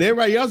up, but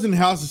everybody else in the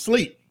house is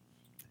asleep.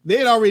 They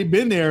had already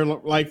been there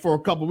like for a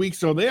couple of weeks,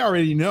 so they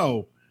already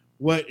know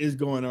what is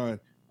going on.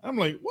 I'm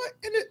like, what?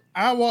 And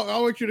I walk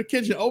all the way to the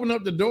kitchen, open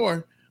up the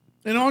door,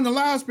 and on the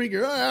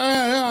loudspeaker,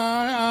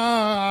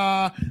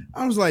 I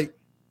was like,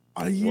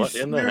 are you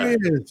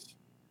serious?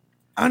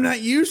 I'm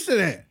not used to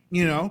that,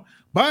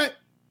 but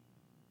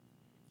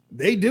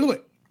they do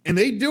it, and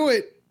they do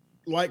it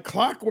like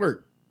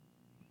clockwork.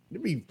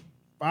 It'd be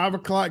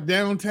 5:00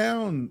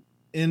 downtown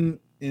in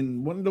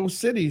one of those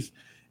cities,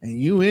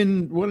 and you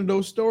in one of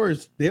those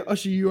stores, they'll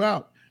usher you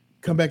out.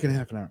 Come back in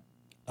half an hour.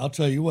 I'll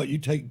tell you what, you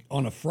take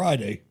on a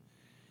Friday,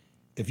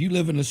 if you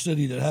live in a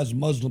city that has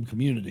Muslim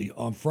community,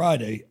 on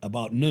Friday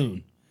about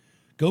noon,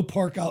 go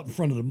park out in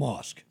front of the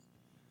mosque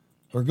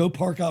or go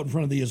park out in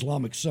front of the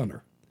Islamic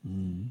Center.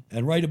 Mm-hmm.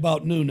 And right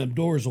about noon, them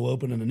doors will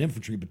open and an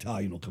infantry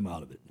battalion will come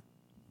out of it.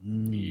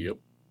 Yep.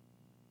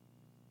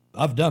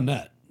 I've done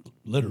that,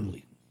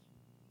 literally.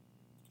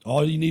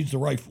 All you need is the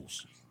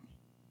rifles.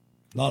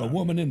 Not a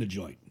woman in the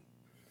joint.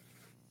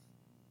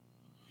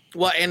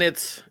 Well, and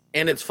it's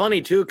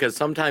funny too, because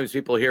sometimes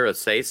people hear us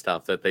say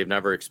stuff that they've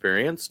never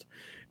experienced.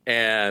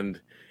 And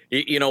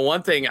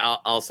one thing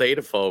I'll say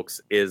to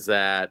folks is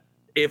that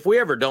if we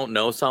ever don't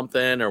know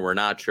something or we're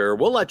not sure,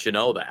 we'll let you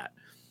know that.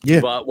 Yeah.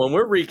 But when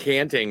we're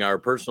recanting our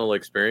personal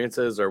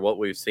experiences or what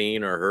we've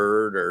seen or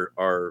heard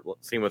or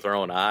seen with our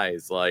own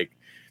eyes,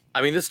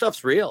 this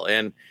stuff's real.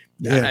 And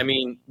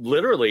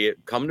literally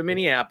come to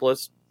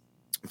Minneapolis,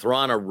 throw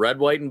on a red,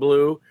 white, and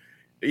blue,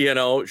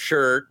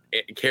 shirt,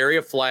 carry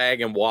a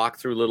flag, and walk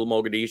through Little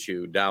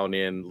Mogadishu down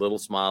in Little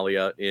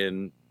Somalia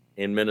in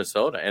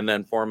Minnesota, and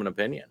then form an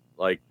opinion.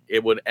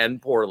 It would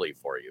end poorly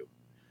for you.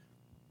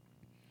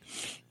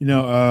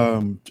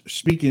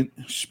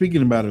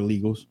 Speaking about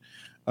illegals,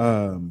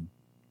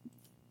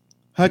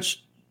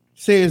 Hutch,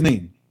 say his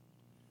name.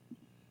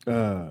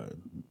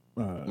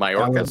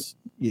 Mayorkas.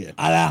 Yeah.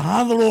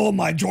 Alejandro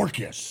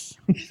Mayorkas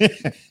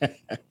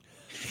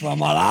from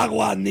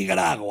Aragua,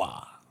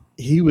 Nicaragua.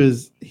 He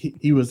was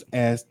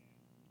asked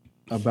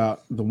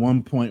about the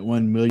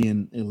 1.1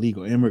 million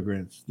illegal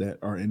immigrants that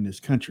are in this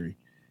country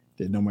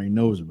that nobody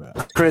knows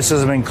about.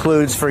 Criticism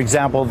includes, for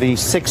example, the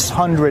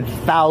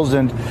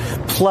 600,000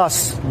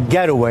 plus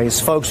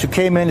getaways, folks who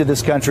came into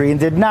this country and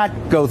did not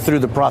go through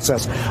the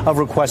process of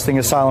requesting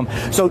asylum.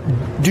 So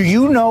do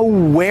you know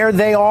where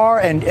they are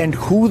and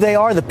who they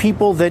are, the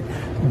people that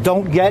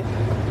don't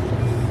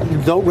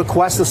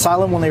request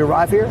asylum when they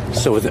arrive here?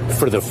 So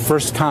for the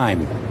first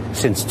time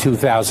since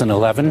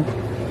 2011,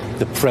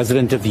 the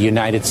President of the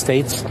United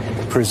States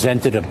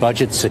presented a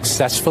budget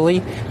successfully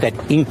that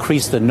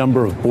increased the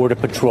number of Border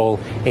Patrol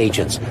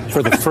agents.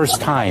 For the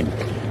first time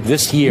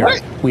this year,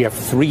 we have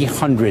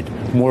 300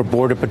 more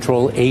Border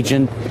Patrol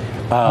agent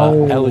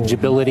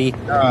eligibility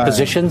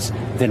positions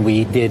than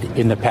we did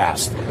in the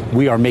past.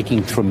 We are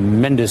making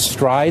tremendous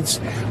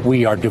strides.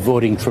 We are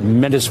devoting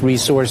tremendous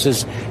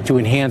resources to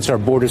enhance our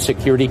border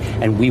security,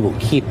 and we will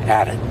keep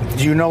at it.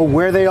 Do you know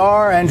where they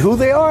are and who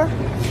they are?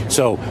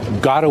 So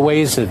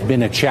gotaways have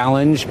been a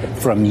challenge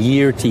from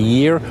year to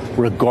year,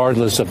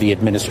 regardless of the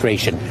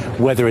administration,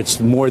 whether it's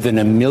more than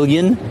 1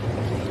 million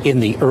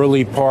in the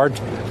early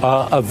part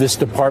of this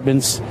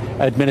department's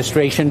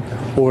administration,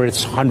 or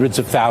it's hundreds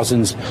of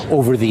thousands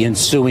over the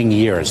ensuing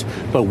years.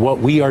 But what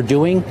we are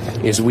doing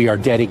is we are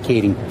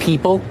dedicating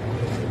people,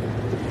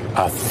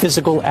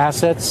 physical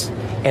assets,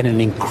 and an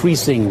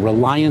increasing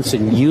reliance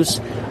and use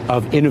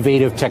of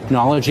innovative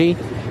technology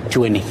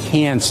to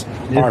enhance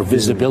our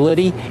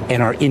visibility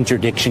and our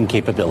interdiction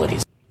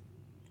capabilities.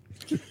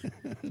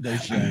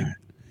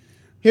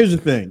 Here's the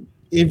thing.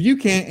 If you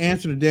can't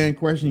answer the damn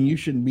question, you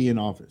shouldn't be in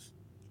office.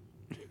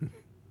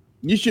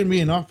 You shouldn't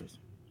be in office.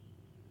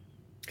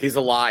 He's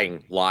a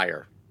lying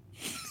liar.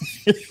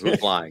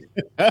 Who's lying?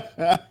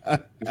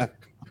 I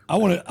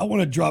want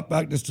to drop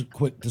back just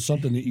to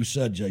something that you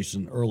said,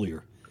 Jason,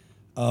 earlier.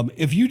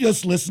 If you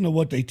just listen to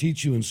what they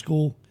teach you in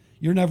school,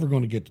 you're never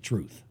going to get the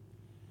truth.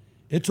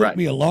 It took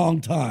me a long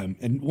time,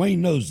 and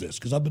Wayne knows this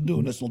because I've been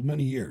doing this for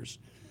many years.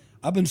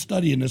 I've been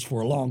studying this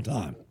for a long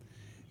time.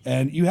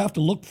 And you have to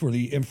look for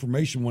the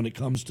information when it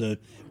comes to,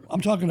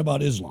 I'm talking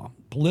about Islam,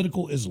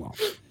 political Islam,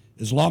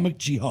 Islamic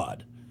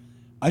Jihad.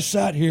 I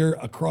sat here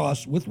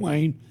across with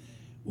Wayne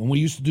when we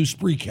used to do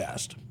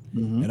Spreecast.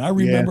 Mm-hmm. And I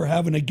remember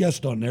having a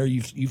guest on there.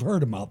 You've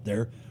heard him out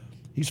there.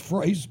 He's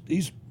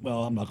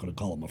well, I'm not going to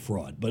call him a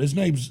fraud, but his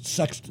name's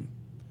Sexton.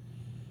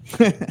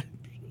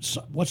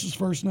 What's his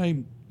first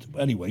name?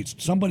 Anyway, it's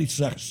somebody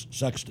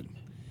Sexton.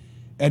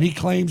 And he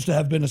claims to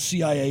have been a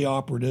CIA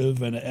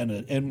operative and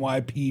an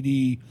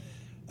NYPD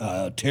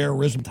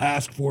terrorism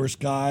task force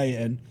guy.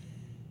 And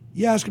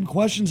You ask him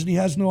questions and he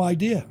has no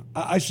idea.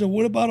 I said,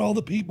 what about all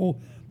the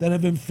people that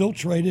have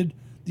infiltrated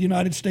the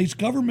United States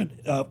government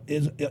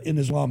in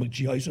Islamic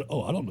Jihad? He said,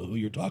 oh, I don't know who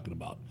you're talking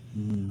about.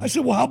 I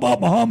said, well, how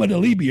about Muhammad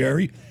Ali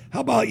Biari?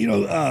 How about,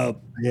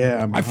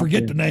 I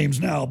forget the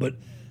names now, but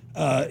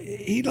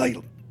he like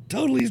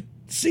totally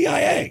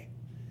CIA.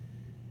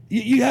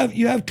 You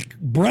have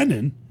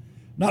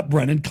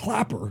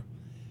Clapper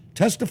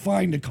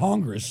testifying to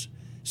Congress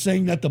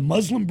saying that the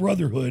Muslim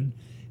Brotherhood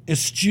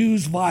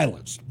eschews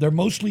violence. They're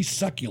mostly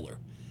secular.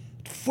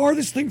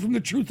 Farthest thing from the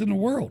truth in the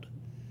world.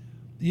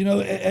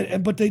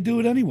 But they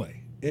do it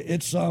anyway.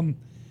 It's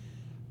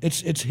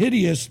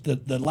hideous,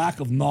 the lack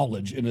of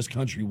knowledge in this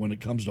country when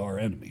it comes to our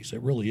enemies.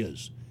 It really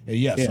is. And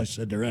yes, I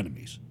said they're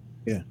enemies.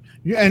 Yeah.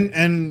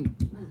 And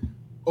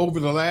over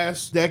the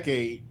last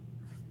decade,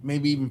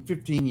 maybe even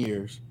 15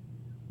 years,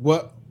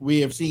 what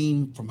we have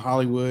seen from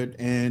Hollywood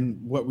and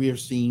what we have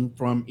seen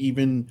from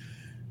even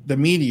the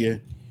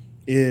media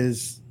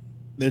is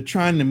they're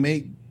trying to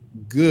make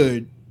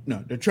good.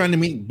 No, they're trying to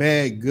make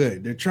bad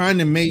good. They're trying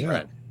to make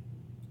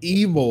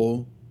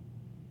evil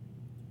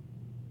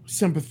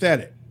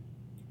sympathetic.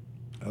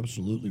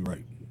 Absolutely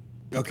right.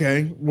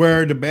 Okay,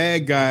 where the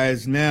bad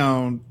guys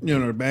now,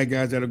 the bad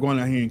guys that are going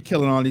out here and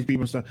killing all these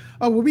people and stuff.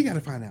 Oh, well, we got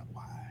to find out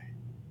why.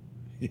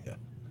 Yeah,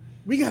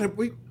 we got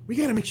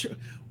to make sure.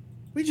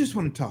 We just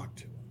want to talk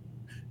to.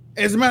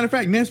 As a matter of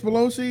fact, Nancy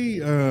Pelosi,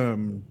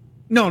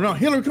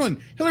 Hillary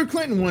Clinton. Hillary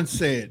Clinton once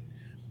said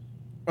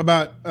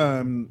about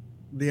the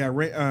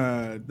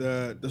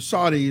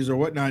Saudis or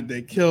whatnot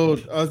that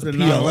killed us in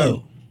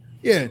 9/11.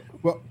 Yeah,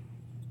 well,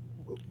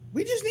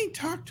 we just need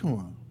to talk to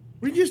them.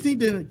 We just need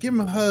to give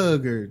them a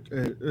hug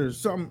or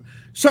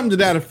something to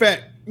that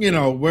effect.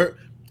 Where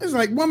it's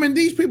like, woman,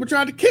 these people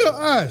tried to kill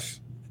us.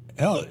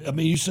 Hell, I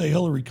mean, you say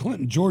Hillary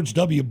Clinton, George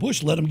W.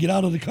 Bush let him get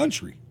out of the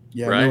country.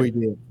 Yeah, right. I know he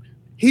did.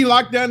 He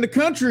locked down the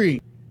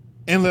country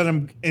and let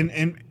him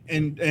and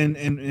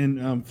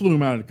flew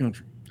him out of the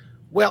country.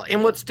 Well,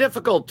 and what's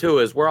difficult too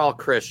is we're all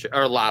Christian,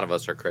 or a lot of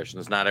us are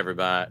Christians, not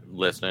everybody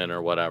listening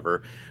or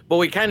whatever, but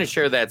we kind of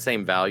share that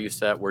same value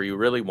set where you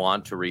really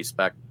want to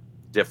respect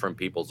different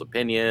people's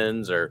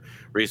opinions or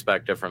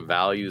respect different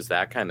values,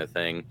 that kind of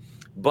thing.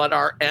 But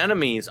our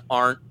enemies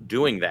aren't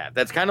doing that.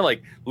 That's kind of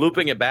like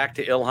looping it back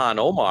to Ilhan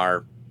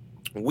Omar.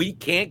 We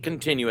can't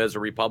continue as a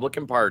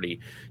Republican Party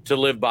to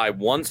live by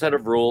one set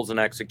of rules and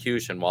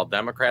execution while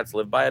Democrats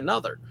live by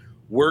another.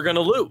 We're going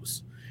to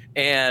lose.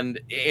 And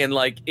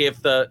like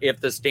if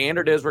the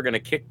standard is we're going to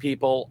kick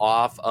people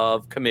off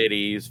of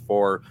committees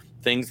for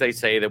things they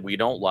say that we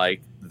don't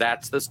like,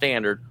 that's the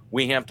standard.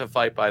 We have to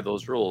fight by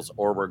those rules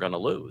or we're going to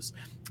lose.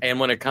 And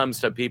when it comes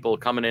to people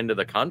coming into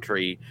the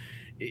country,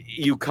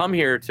 you come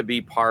here to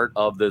be part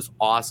of this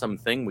awesome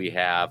thing we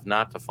have,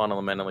 not to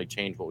fundamentally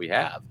change what we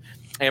have.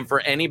 And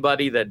for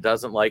anybody that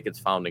doesn't like its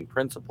founding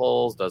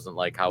principles, doesn't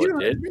like how it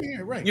did,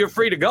 you're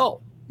free to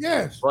go.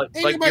 Yes. But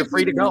you're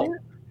free to go.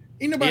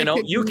 You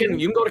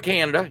can go to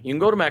Canada, you can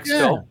go to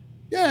Mexico.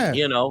 Yeah.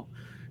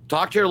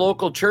 Talk to your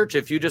local church.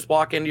 If you just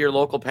walk into your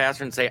local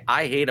pastor and say,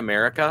 I hate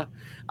America,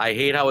 I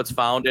hate how it's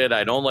founded,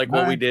 I don't like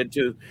what we did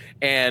to,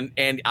 and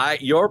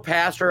your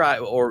pastor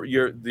or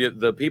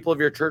the people of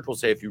your church will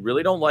say, if you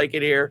really don't like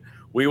it here,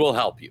 we will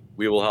help you.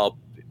 We will help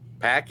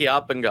pack you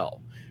up and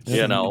go.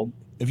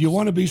 If you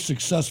want to be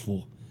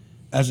successful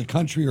as a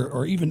country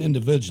or even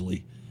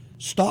individually,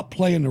 stop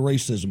playing the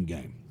racism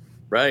game.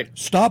 Right.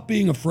 Stop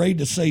being afraid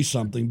to say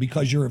something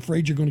because you're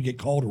afraid you're going to get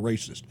called a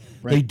racist.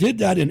 Right. They did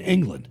that in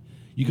England.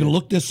 You can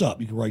look this up.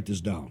 You can write this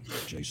down,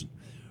 Jason.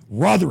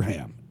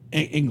 Rotherham,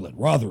 England.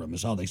 Rotherham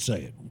is how they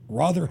say it.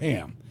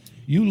 Rotherham.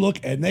 You look,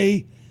 and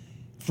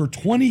for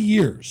 20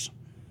 years,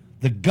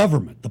 the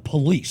government, the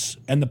police,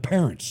 and the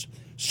parents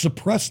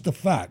suppressed the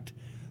fact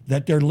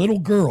that their little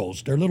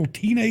girls, their little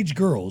teenage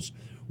girls,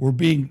 were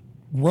being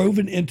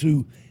woven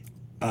into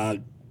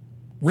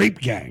rape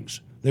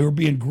gangs. They were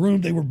being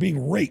groomed. They were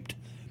being raped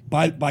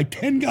by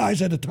 10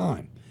 guys at a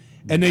time.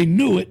 And they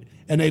knew it,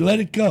 and they let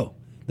it go.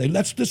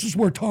 This is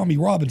where Tommy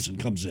Robinson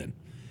comes in,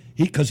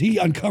 because he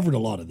uncovered a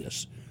lot of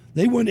this.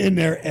 They went in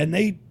there, and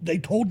they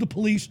told the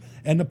police,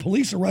 and the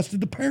police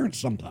arrested the parents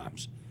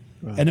sometimes.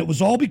 Right. And it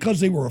was all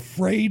because they were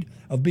afraid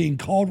of being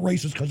called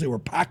racist because they were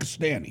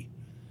Pakistani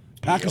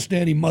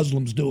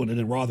Muslims doing it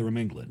in Rotherham,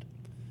 England.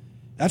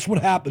 That's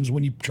what happens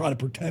when you try to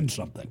pretend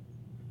something.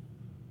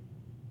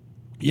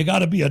 You got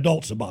to be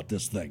adults about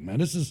this thing, man.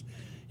 This is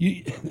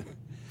you,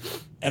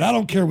 and I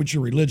don't care what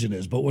your religion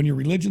is, but when your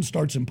religion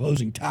starts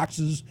imposing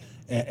taxes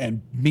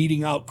and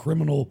meting out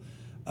criminal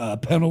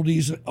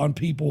penalties on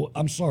people,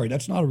 I'm sorry,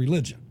 that's not a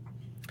religion.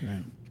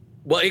 Right.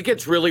 Well, it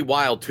gets really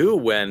wild too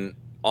when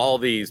all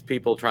these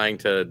people trying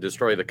to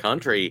destroy the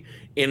country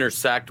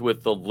intersect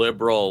with the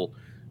liberal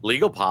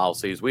legal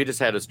policies. We just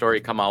had a story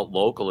come out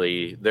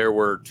locally. There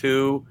were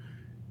two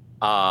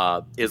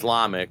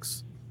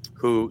Somalis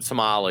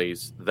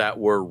that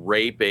were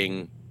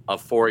raping a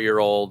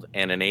 4-year-old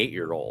and an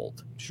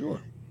 8-year-old.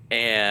 Sure.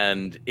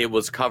 And it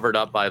was covered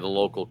up by the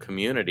local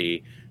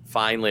community.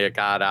 Finally, it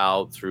got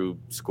out through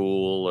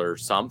school or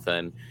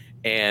something.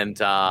 And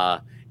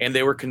and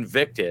they were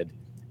convicted.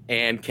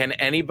 And can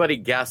anybody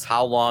guess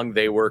how long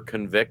they were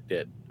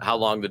convicted? How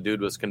long the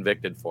dude was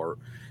convicted for?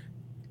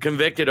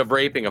 Convicted of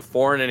raping a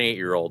 4 and an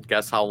 8-year-old.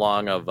 Guess how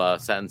long of a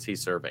sentence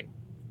he's serving?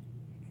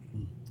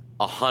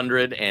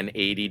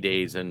 180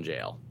 days in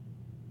jail.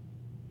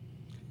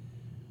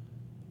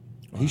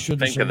 He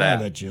shouldn't Think of survive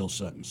that. that jail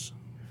sentence.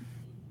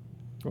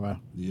 Wow.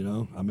 You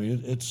know, I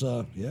mean, it's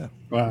yeah.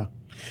 Wow.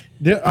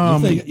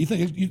 You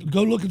think you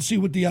go look and see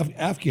what the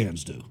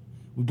Afghans do.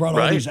 We brought all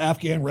Right. these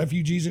Afghan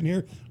refugees in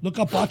here. Look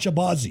up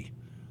Bachabazi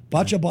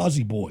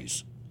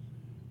boys.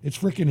 It's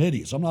freaking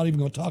hideous. I'm not even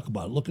going to talk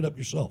about it. Look it up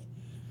yourself.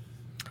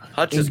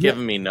 Hutch is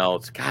giving me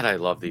notes. God, I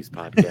love these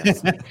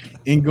podcasts.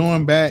 And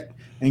going back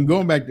to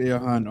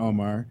Ilhan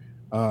Omar,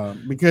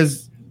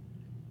 because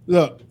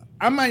look,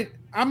 I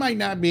might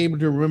not be able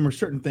to remember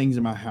certain things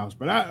in my house,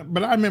 but I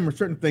remember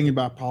certain things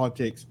about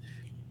politics,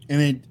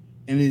 and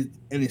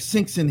it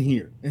sinks in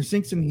here. It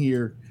sinks in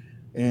here,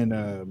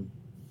 and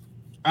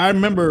I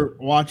remember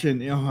watching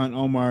Ilhan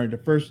Omar the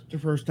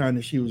first time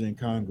that she was in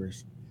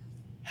Congress,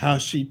 how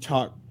she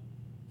talked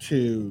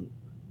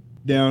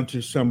down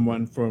to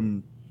someone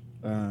from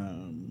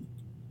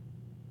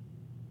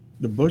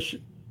the Bush.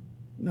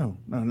 No,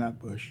 not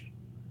Bush.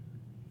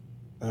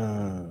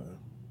 I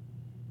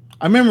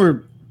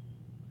remember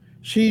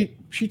she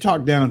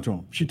talked down to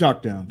him. She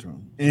talked down to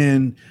him.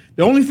 And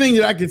the only thing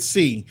that I could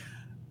see,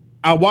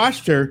 I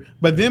watched her,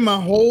 but then my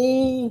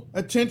whole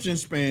attention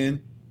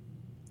span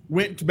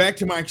went back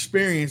to my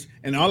experience,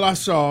 and all I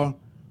saw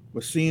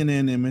was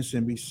CNN,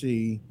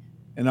 MSNBC,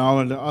 and all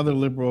of the other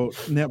liberal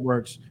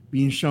networks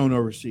being shown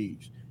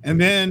overseas.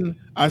 And then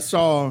I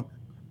saw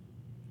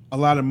a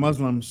lot of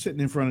Muslims sitting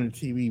in front of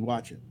the TV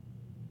watching.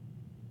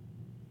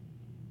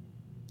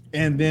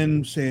 And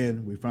then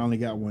saying, we finally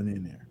got one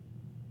in there.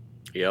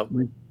 Yep.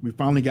 We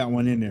finally got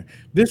one in there.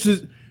 This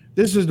is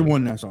the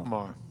one that's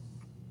on.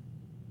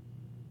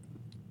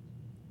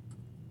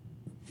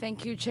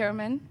 Thank you,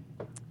 Chairman.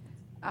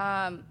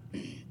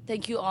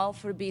 Thank you all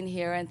for being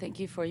here, and thank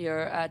you for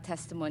your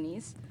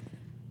testimonies.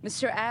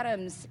 Mr.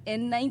 Adams,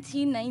 in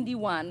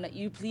 1991,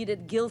 you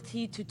pleaded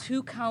guilty to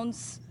 2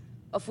 counts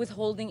of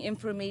withholding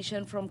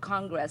information from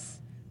Congress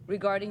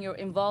regarding your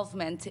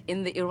involvement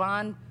in the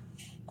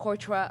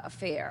Iran-Contra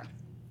affair,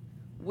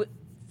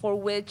 for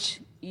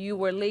which you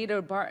were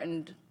later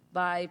pardoned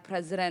by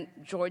President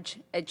George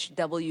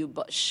H.W.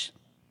 Bush.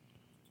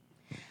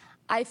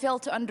 I fail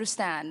to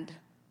understand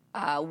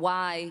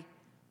why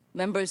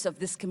members of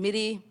this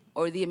committee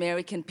or the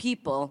American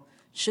people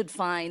should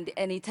find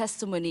any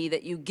testimony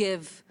that you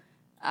give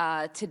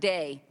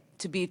today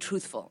to be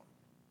truthful.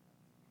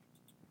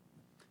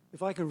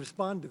 If I can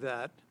respond to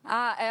that.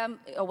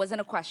 It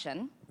wasn't a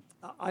question.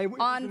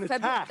 On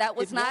February, that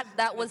was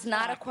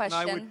not a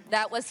question.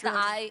 That was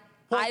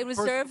I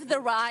reserve the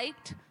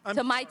right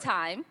to my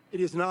time. It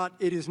is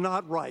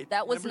not right.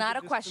 That was Members not a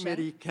of this question.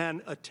 Committee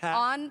can attack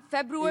On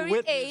February a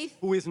witness 8th,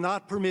 who is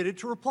not permitted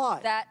to reply.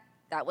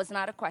 That was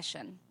not a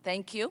question.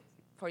 Thank you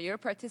for your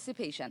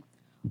participation.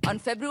 On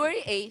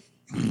February 8th,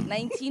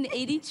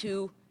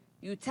 1982,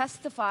 you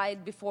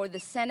testified before the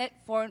Senate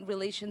Foreign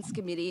Relations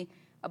Committee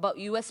about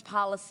U.S.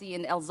 policy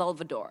in El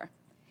Salvador.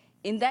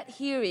 In that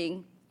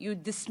hearing, you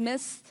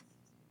dismissed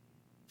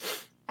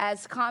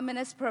as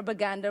communist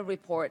propaganda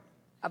report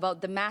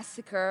about the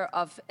massacre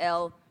of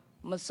El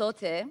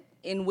Mozote,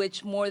 in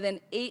which more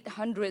than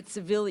 800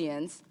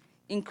 civilians,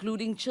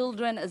 including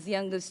children as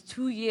young as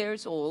 2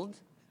 years old,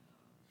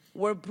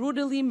 were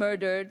brutally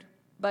murdered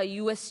by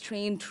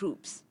U.S.-trained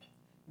troops.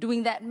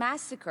 During that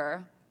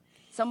massacre,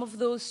 some of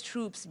those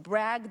troops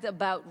bragged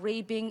about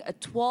raping a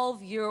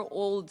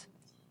 12-year-old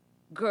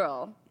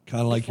girl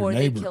before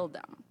they killed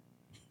them.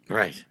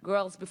 Right.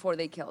 Girls before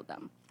they killed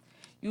them.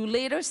 You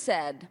later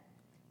said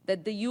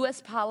that the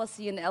U.S.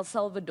 policy in El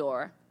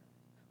Salvador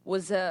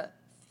was a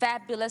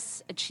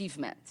fabulous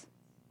achievement.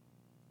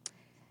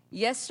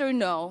 Yes or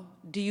no,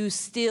 do you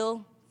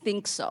still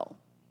think so?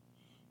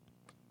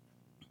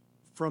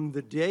 From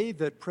the day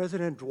that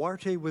President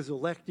Duarte was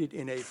elected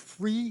in a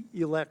free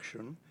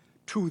election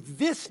to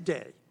this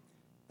day,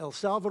 El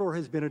Salvador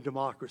has been a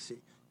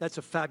democracy. That's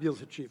a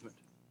fabulous achievement.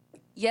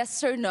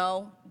 Yes or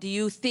no, do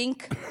you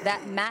think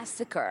that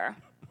massacre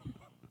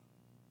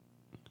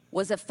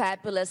was a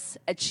fabulous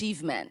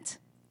achievement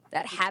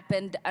that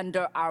happened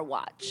under our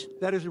watch?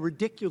 That is a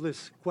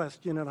ridiculous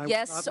question, and I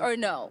yes or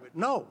no?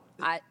 No.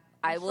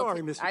 I will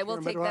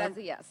take that as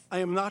a yes. I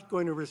am not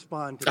going to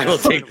respond to that. I will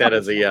take that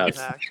as a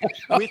yes.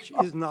 Which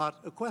is not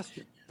a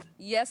question.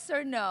 Yes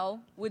or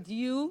no, would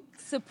you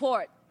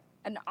support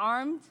an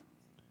armed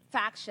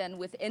faction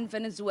within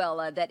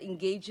Venezuela that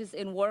engages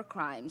in war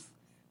crimes,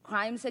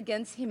 crimes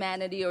against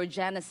humanity or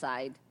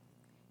genocide,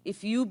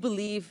 if you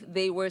believe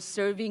they were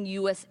serving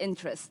U.S.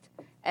 interest,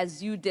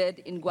 as you did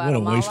in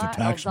Guatemala,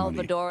 El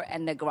Salvador,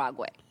 and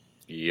Nicaragua?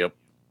 Yep.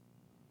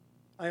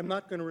 I am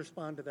not going to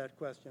respond to that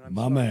question.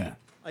 My man.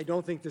 I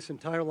don't think this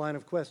entire line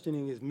of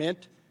questioning is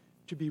meant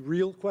to be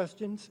real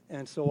questions,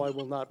 and so I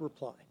will not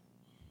reply.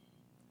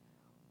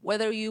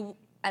 Whether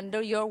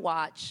under your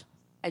watch,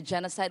 a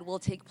genocide will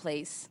take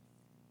place,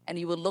 and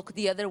you would look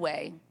the other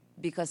way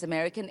because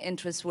American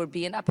interests were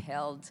being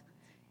upheld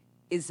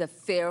is a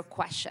fair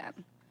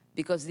question,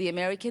 because the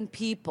American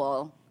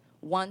people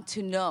want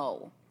to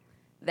know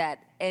that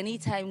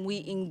anytime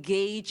we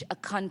engage a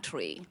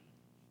country,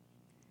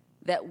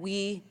 that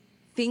we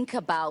think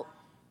about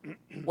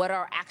what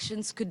our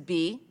actions could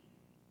be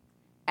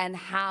and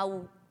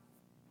how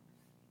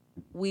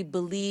we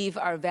believe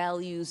our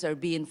values are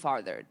being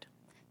furthered.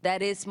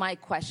 That is my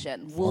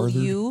question. Will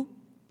you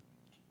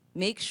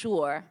make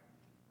sure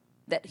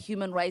that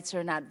human rights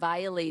are not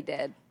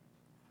violated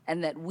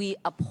and that we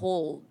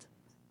uphold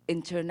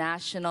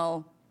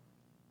international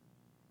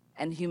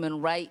and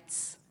human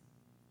rights?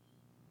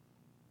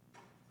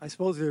 I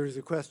suppose there is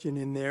a question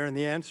in there, and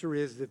the answer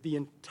is that the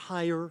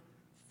entire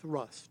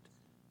thrust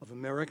of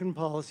American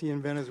policy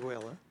in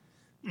Venezuela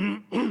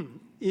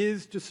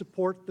is to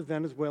support the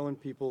Venezuelan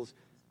people's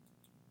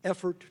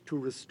effort to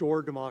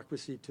restore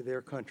democracy to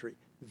their country.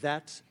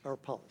 That's our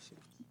policy.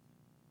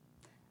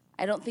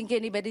 I don't think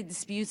anybody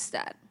disputes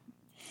that.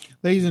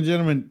 Ladies and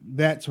gentlemen,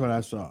 that's what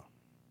I saw.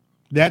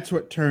 That's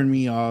what turned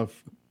me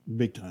off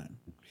big time.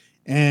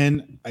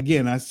 And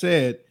again, I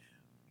said,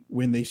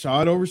 when they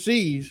saw it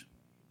overseas,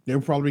 they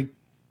were probably,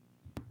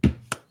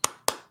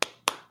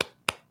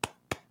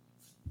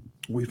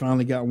 we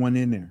finally got one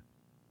in there.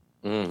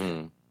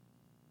 Mm-hmm.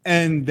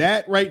 And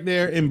that right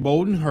there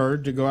emboldened her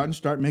to go out and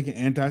start making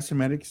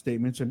anti-Semitic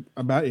statements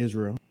about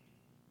Israel.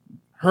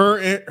 Her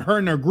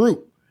and her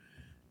group,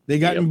 they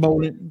got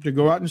emboldened to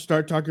go out and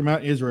start talking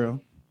about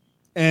Israel.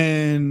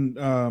 And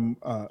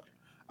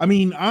I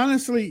mean,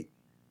 honestly,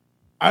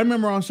 I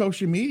remember on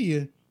social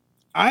media,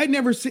 I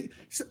never see.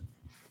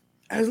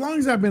 As long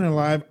as I've been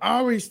alive,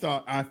 I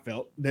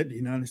felt that the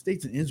United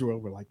States and Israel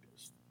were like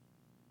this.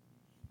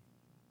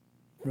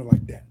 We're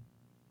like that.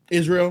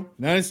 Israel,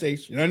 United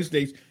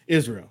States,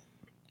 Israel.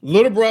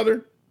 Little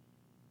brother,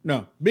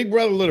 no, big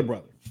brother, little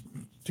brother,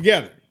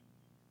 together.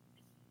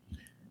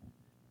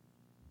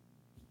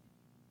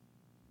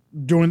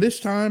 During this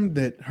time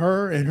that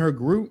her and her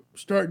group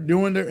start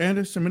doing their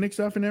anti-Semitic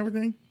stuff and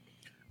everything,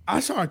 I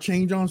saw a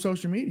change on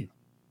social media.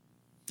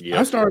 Yep.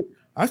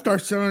 I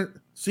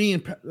start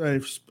seeing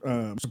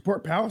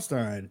support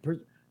Palestine.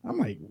 I'm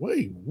like,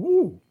 wait,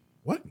 whoa,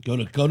 what? Go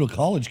to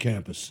college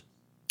campus.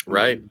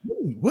 Right.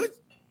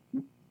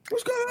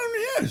 What's going on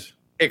in this?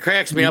 It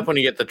cracks me up when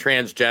you get the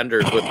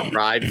transgenders with the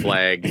pride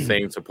flag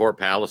saying support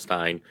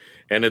Palestine.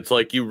 And it's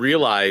like, you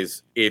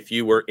realize if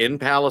you were in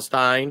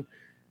Palestine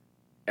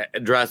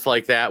dressed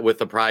like that with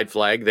the pride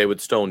flag, they would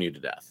stone you to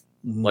death.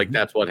 Mm-hmm. Like,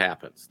 that's what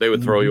happens. They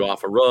would throw you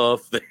off a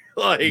roof.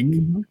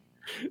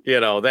 You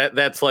know,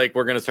 that's like,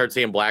 we're going to start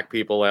seeing black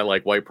people at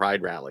like white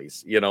pride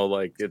rallies, you know,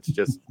 like, it's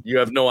just, you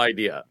have no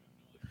idea.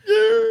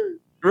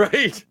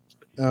 Right.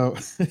 Oh,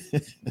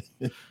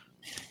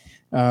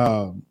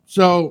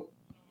 so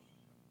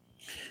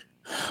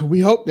we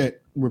hope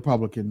that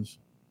Republicans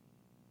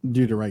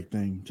do the right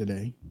thing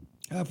today.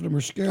 Half of them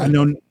are scared. I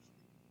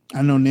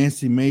know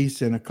Nancy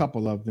Mace and a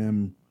couple of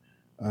them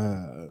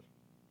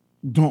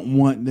don't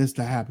want this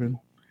to happen,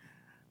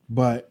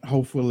 but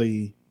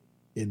hopefully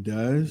it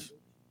does.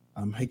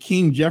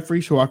 Hakeem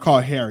Jeffries, who I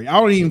call Harry. I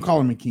don't even call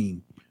him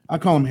Hakeem. I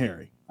call him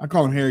Harry. I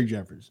call him Harry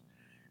Jeffries.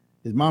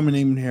 His mama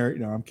named him Harry.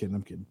 No, I'm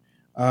kidding.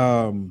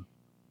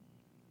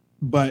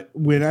 But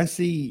when I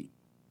see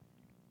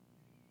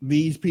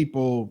these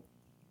people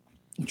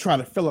try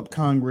to fill up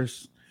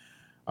Congress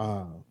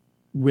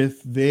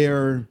with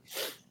their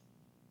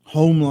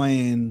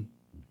homeland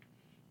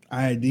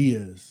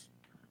ideas,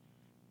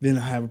 then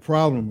I have a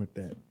problem with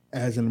that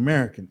as an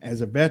American, as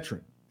a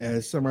veteran,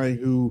 as somebody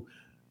who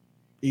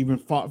even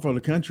fought for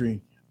the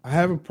country. I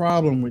have a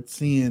problem with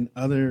seeing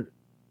other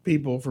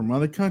people from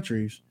other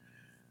countries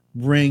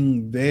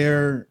bring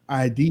their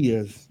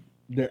ideas,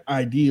 their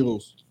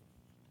ideals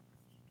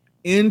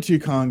into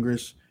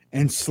Congress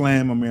and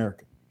slam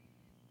America.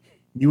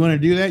 You want to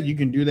do that? You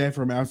can do that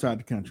from outside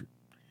the country.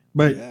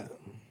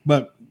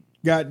 But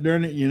God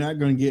darn it, you're not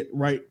going to get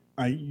right.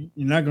 You're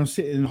not going to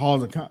sit in the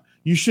halls of Congress.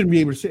 You shouldn't be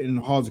able to sit in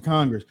the halls of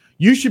Congress.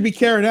 You should be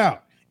carried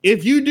out.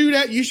 If you do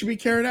that, you should be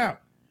carried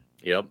out.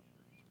 Yep.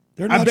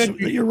 They're not.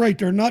 You're right.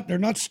 They're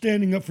not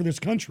standing up for this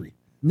country.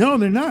 No,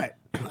 they're not.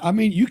 I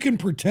mean, you can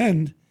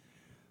pretend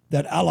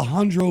that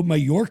Alejandro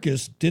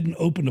Mayorkas didn't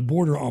open the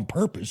border on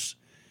purpose.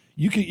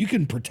 You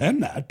can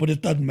pretend that, but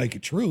it doesn't make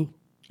it true.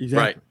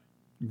 Exactly. Right.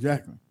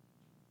 Exactly.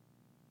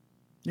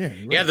 Yeah.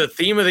 Right. Yeah. The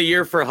theme of the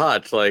year for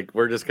Hutch, like,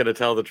 we're just going to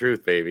tell the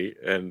truth, baby,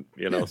 and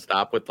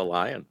stop with the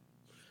lying.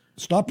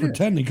 Stop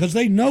pretending, because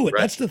they know it.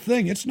 Right. That's the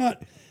thing. It's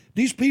not.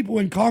 These people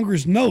in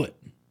Congress know it.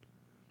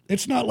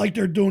 It's not like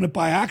they're doing it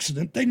by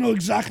accident. They know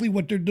exactly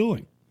what they're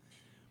doing.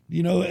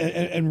 You know,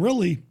 and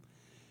really,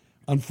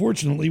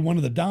 unfortunately, one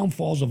of the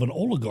downfalls of an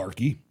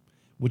oligarchy,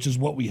 which is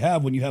what we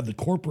have when you have the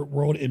corporate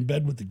world in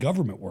bed with the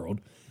government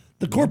world,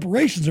 the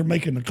corporations are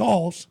making the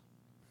calls,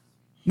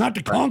 not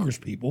the Congress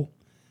people.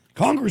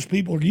 Congress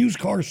people are used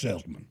car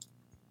salesmen.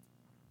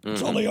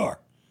 That's all they are.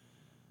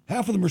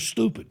 Half of them are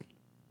stupid.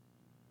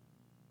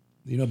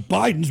 You know,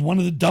 Biden's one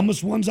of the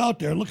dumbest ones out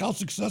there. Look how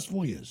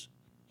successful he is.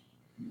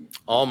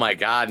 Oh my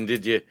God! And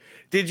did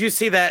you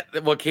see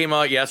that? What came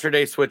out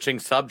yesterday? Switching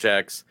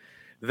subjects,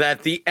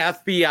 that the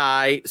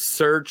FBI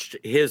searched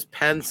his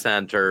Penn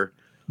Center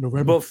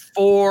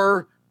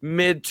before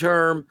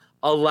midterm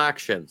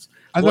elections.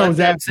 I thought it was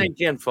that after. sink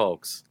in,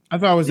 folks. I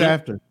thought it was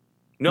after.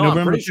 No, November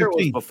I'm pretty 15th. sure it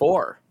was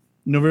before.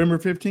 November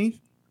 15th?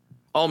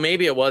 Oh,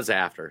 maybe it was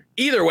after.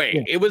 Either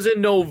way, It was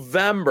in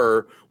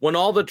November when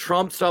all the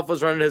Trump stuff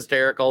was running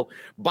hysterical.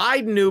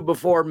 Biden knew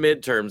before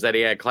midterms that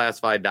he had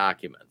classified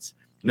documents.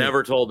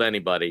 Never told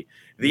anybody.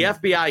 The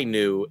FBI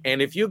knew.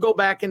 And if you go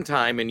back in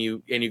time and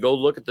you go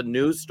look at the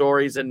news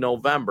stories in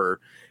November,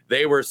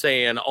 they were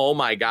saying, oh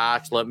my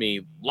gosh, let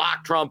me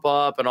lock Trump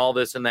up and all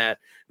this and that.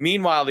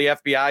 Meanwhile, the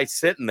FBI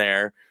sitting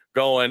there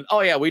going,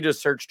 oh yeah, we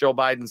just searched Joe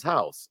Biden's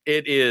house.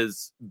 It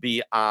is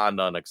beyond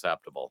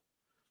unacceptable.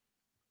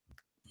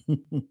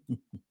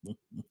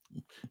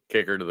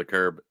 Kicker to the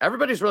curb.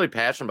 Everybody's really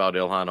passionate about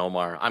Ilhan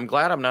Omar. I'm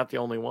glad I'm not the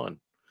only one.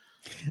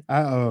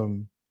 I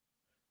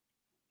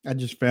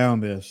just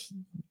found this.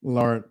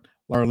 Laura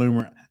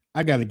Loomer.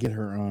 I got to get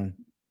her on.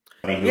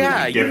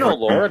 Yeah, you know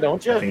Laura,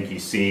 don't you? I think you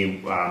see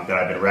that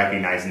I've been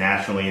recognized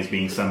nationally as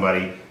being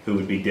somebody who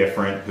would be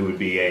different, who would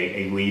be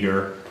a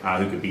leader,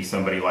 who could be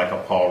somebody like a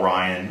Paul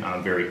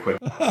Ryan very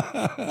quickly.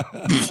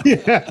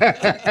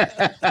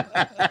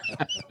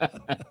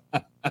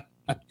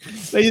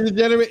 Ladies and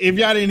gentlemen, if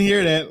y'all didn't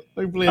hear that,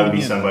 let me play it I would be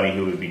again. somebody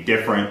who would be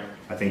different.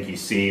 I think you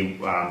see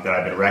that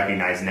I've been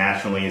recognized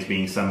nationally as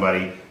being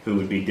somebody who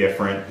would be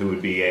different, who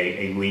would be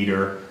a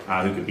leader,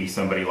 who could be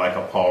somebody like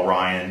a Paul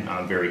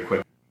Ryan very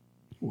quickly.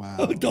 Wow.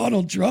 Oh,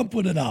 Donald Trump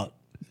put it out.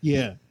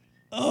 Yeah.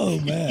 Oh,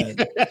 man.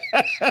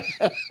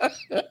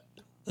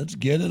 Let's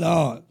get it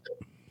on.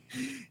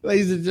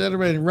 Ladies and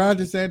gentlemen, Ron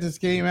DeSantis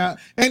came out.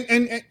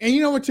 And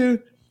you know what, too?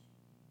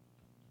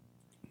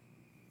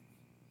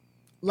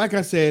 Like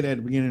I said at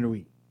the beginning of the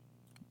week,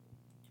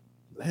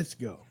 let's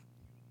go.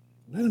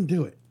 Let him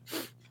do it.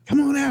 Come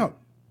on out.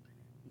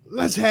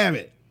 Let's have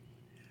it.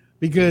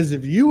 Because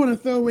if you want to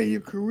throw away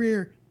your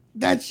career,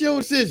 that's your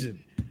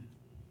decision.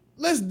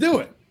 Let's do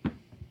it.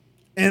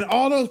 And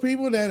all those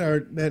people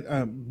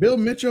that Bill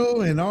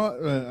Mitchell and all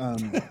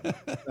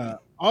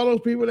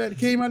those people that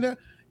came out there,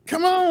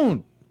 come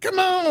on.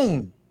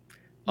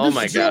 Oh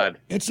my God.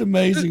 It's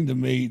amazing to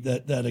me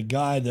that a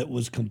guy that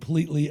was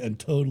completely and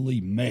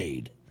totally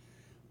made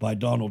by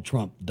Donald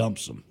Trump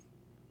dumps him.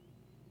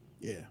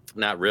 Yeah.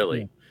 Not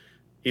really.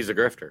 He's a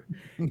grifter.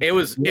 It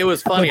was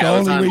funny.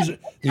 The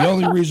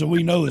only reason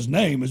we know his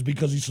name is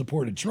because he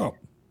supported Trump.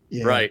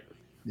 Yeah. Right.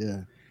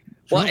 Yeah.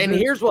 Well, and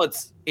here's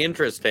what's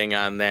interesting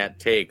on that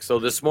take. So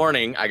this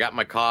morning I got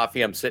my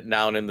coffee. I'm sitting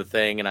down in the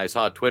thing and I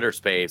saw a Twitter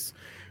space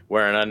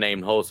where an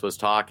unnamed host was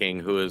talking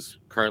who has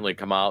currently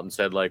come out and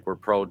said, like, we're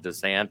pro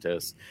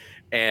DeSantis.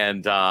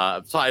 And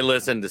so I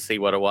listened to see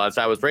what it was.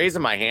 I was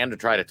raising my hand to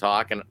try to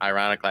talk, and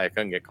ironically, I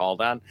couldn't get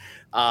called on.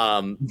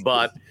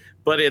 But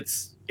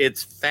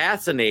it's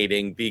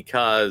fascinating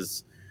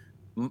because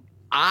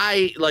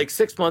like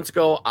 6 months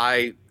ago,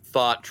 I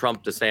thought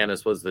Trump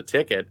DeSantis was the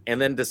ticket,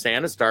 and then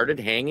DeSantis started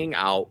hanging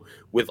out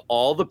with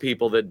all the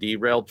people that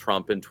derailed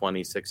Trump in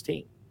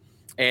 2016.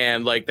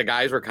 And like the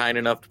guys were kind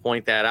enough to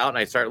point that out, and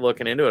I started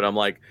looking into it. I'm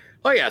like,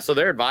 oh yeah, so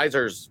their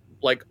advisors,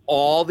 like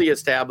all the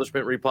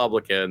establishment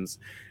Republicans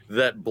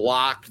that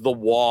blocked the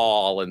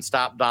wall and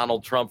stopped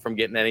Donald Trump from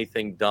getting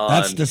anything done.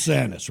 That's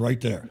DeSantis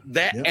right there.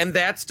 And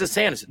that's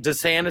DeSantis.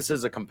 DeSantis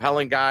is a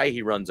compelling guy.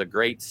 He runs a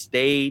great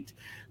state.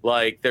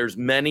 Like there's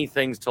many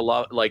things to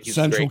love. Like he's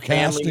Central a great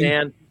family casting.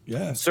 man.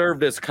 Yeah.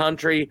 Served his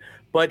country,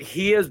 but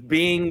he is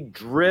being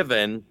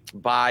driven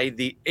by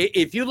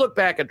if you look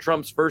back at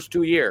Trump's first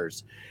 2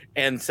 years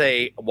and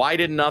say, why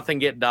did nothing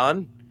get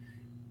done?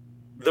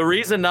 The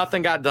reason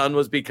nothing got done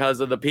was because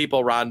of the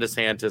people Ron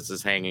DeSantis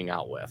is hanging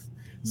out with.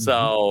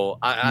 So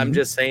I'm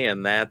just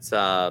saying that's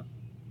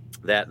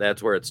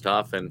where it's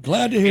tough. And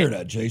glad to hear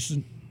that,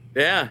 Jason.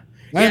 Yeah.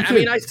 I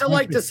mean, I still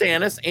like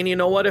DeSantis. And you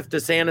know what? If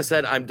DeSantis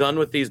said, I'm done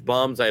with these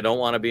bums, I don't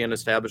want to be an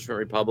establishment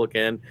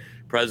Republican,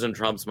 President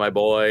Trump's my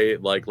boy,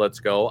 like, let's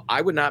go,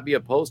 I would not be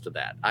opposed to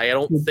that. I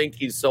don't think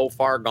he's so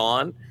far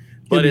gone.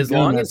 But as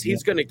long as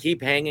he's going to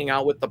keep hanging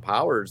out with the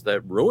powers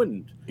that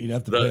ruined, he'd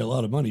have to pay a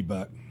lot of money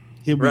back.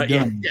 He'll be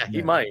done. Yeah,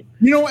 he might.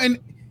 You know,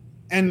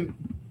 and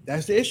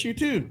that's the issue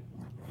too.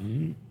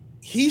 Mm-hmm.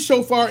 He's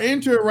so far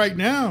into it right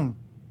now.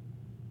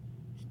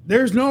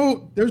 There's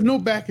no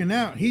backing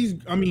out.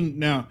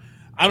 Now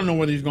I don't know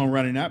whether he's going to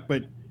run or not,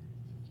 but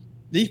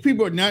these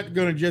people are not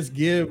going to just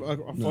give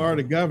a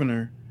Florida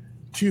governor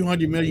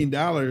 $200 million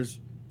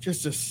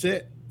just to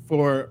sit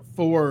for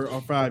 4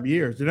 or 5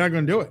 years. They're not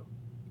going to do it.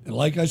 And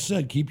like I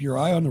said, keep your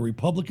eye on the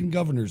Republican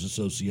Governors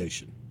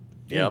Association.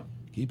 Yep.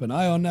 Keep an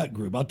eye on that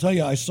group. I'll tell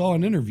you, I saw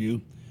an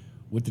interview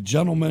with the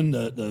gentleman,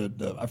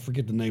 the I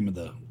forget the name of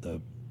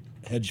the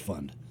hedge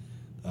fund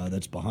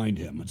that's behind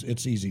him.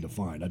 It's easy to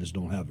find. I just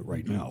don't have it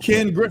right now.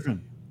 Ken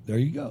Griffin. There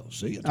you go.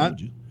 See, I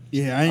told you.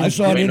 Yeah, I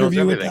saw an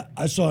interview with that.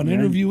 I saw an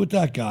interview with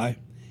that guy,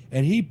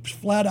 and he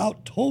flat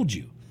out told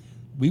you,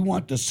 we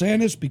want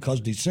DeSantis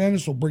because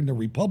DeSantis will bring the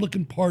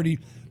Republican Party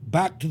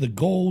back to the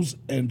goals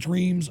and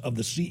dreams of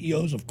the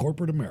CEOs of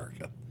corporate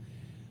America.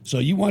 So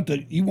you want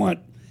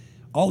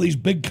all these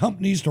big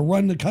companies to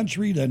run the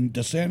country, then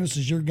DeSantis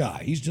is your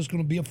guy. He's just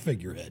going to be a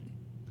figurehead.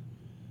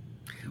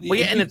 Well,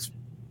 yeah,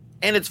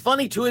 and it's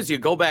funny too as you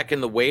go back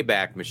in the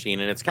Wayback Machine,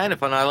 and it's kind of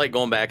fun. I like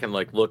going back and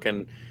like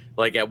looking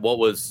like at what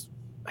was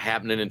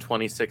happening in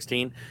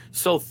 2016.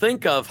 So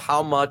think of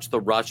how much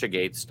the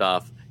Russiagate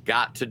stuff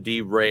got to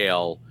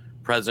derail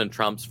President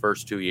Trump's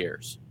first 2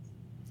 years,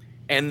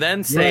 and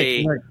then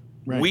say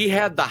right. We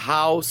had the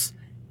House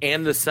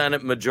and the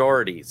Senate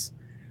majorities.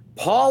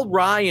 Paul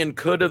Ryan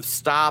could have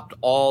stopped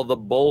all the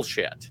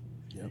bullshit,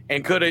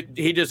 and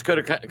he just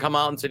could have come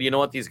out and said, you know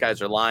what, these guys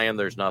are lying.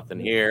 There's nothing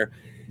here.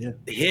 Yeah.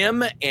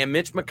 Him and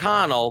Mitch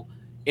McConnell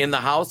in the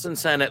House and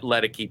Senate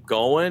let it keep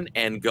going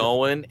and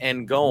going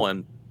and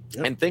going.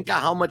 Yep. And think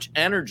of how much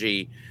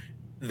energy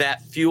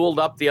that fueled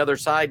up the other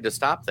side to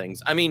stop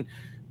things. I mean,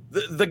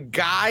 the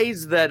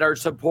guys that are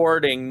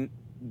supporting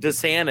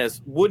DeSantis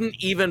wouldn't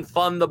even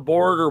fund the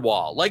border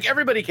wall. Like,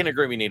 everybody can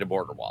agree we need a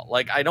border wall.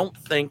 Like, I don't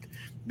think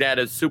that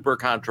is super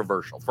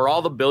controversial. For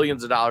all the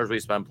billions of dollars we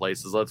spend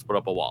places, let's put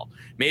up a wall.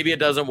 Maybe it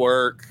doesn't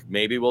work.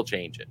 Maybe we'll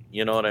change it.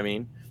 You know what I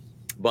mean?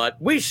 But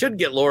we should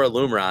get Laura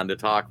Loomer on to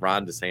talk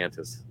Ron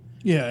DeSantis.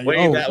 Yeah.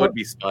 That would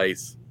be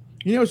spice.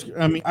 You know,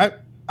 I mean,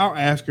 I'll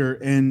ask her,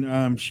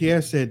 and she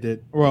has said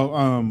that,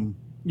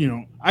 you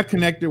know, I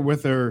connected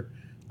with her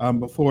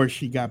before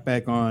she got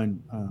back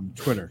on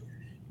Twitter.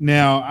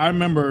 Now, I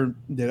remember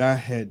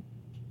that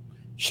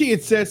she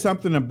had said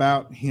something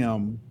about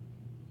him.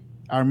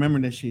 I remember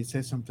that she had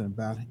said something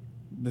about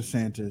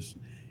DeSantis,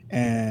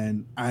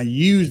 and I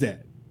used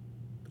that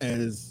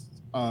as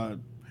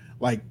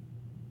like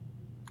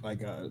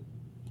a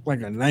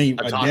name,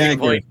 a dagger.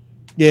 Point.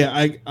 Yeah,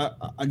 I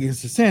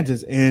guess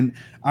DeSantis, and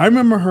I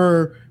remember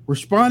her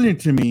responding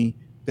to me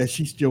that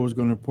she still was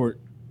going to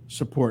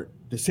support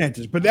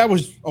DeSantis, but that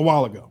was a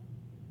while ago.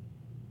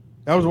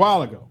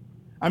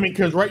 I mean,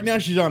 because right now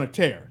she's on a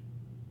tear.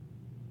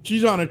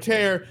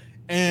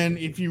 And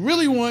if you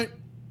really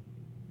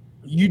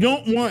you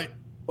don't want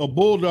a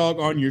bulldog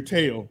on your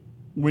tail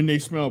when they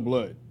smell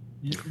blood.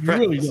 You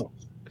really don't.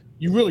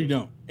 You really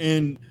don't.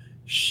 And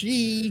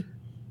she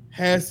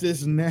has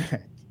this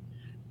knack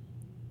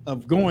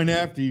of going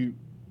after you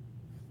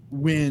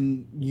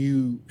when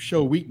you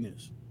show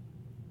weakness.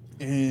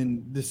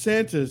 And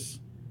DeSantis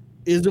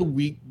is a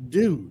weak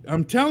dude.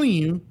 I'm telling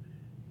you,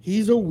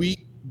 he's a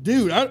weak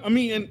dude. I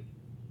mean, and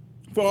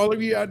for all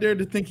of you out there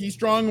to think he's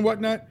strong and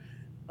whatnot,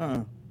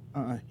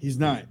 he's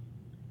not.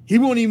 He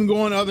won't even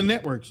go on other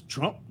networks.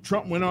 Trump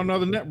went on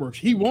other networks.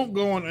 He won't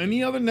go on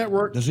any other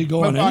network. Does he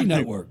go on any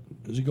network?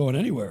 Does he go on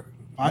anywhere?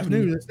 Fox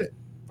News, that's it.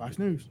 Fox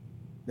News.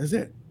 That's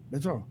it.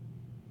 That's all.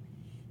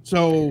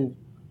 So,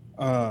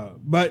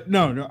 but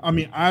no, I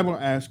mean, I will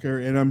ask her,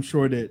 and I'm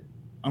sure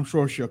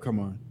she'll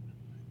come on.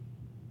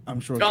 I'm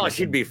sure. Oh,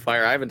 she'd be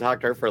fire. I haven't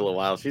talked to her for a little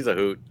while. She's a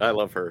hoot. I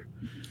love her.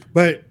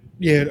 But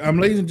yeah,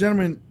 ladies and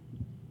gentlemen,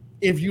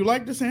 if you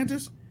like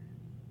DeSantis,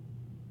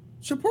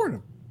 support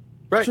him.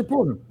 Right.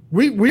 Support him.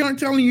 We aren't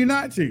telling you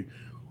not to.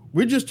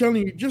 We're just telling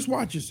you, just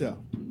watch yourself.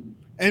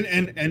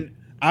 And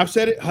I've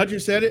said it,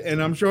 Hutcher said it,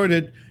 and I'm sure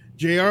that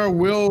JR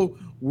will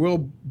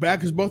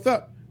back us both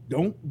up.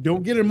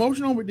 Don't get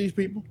emotional with these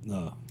people.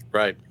 No.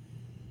 Right.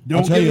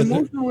 Don't get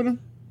emotional with them.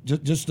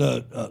 Just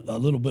a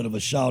little bit of a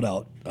shout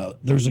out.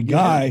 There's a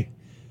guy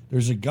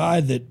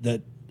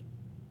that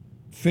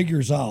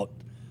figures out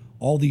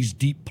all these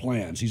deep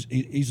plans.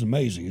 He's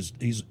amazing.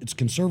 It's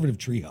Conservative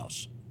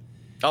Treehouse.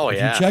 Oh,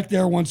 if you check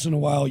there once in a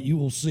while, you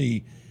will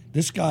see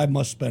this guy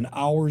must spend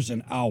hours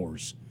and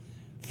hours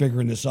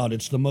figuring this out.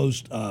 It's the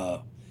most,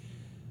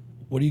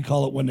 what do you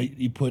call it when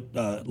you put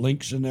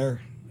links in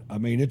there? I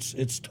mean,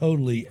 it's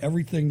totally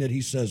everything that he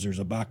says. There's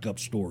a backup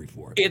story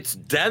for it. It's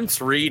dense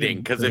reading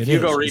because if you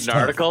go read an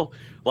article,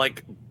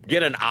 like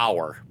get an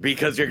hour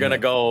because you're going to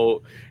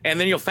go and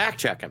then you'll fact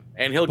check him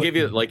and he'll give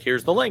you like,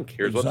 here's the link.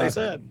 Here's what they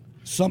said.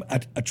 Some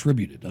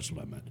attributed. That's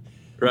what I meant.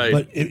 Right.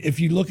 But if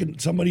you look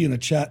at somebody in the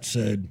chat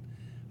said,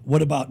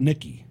 what about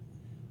Nikki?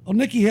 Oh,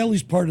 Nikki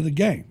Haley's part of the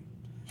game.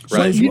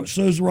 Right.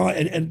 So's Ron.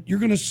 And you're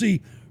going to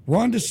see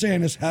Ron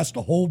DeSantis has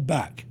to hold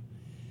back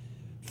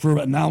for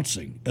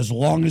announcing as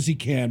long as he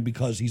can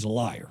because he's a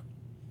liar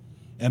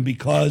and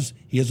because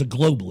he is a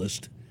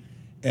globalist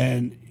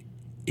and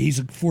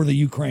he's for the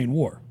Ukraine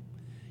war.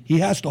 He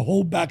has to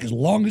hold back as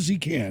long as he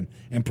can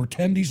and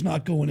pretend he's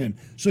not going in.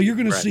 So you're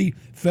going to see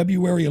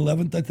February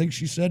 11th, I think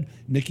she said,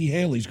 Nikki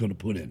Haley's going to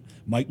put in.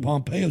 Mike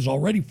Pompeo's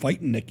already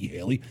fighting Nikki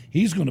Haley.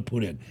 He's going to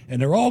put in.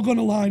 And they're all going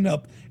to line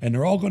up, and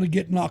they're all going to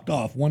get knocked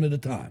off one at a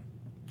time.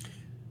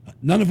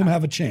 None of them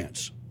have a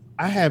chance.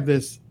 I have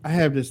this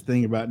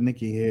thing about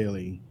Nikki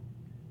Haley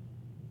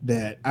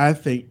that I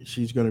think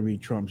she's going to be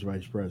Trump's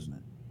vice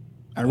president.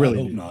 I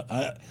really hope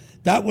not.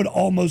 That would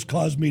almost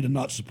cause me to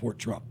not support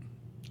Trump.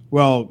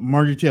 Well,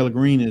 Marjorie Taylor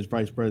Greene as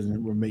vice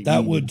president would make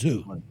that would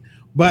too.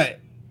 But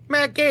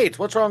Matt Gaetz,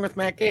 what's wrong with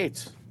Matt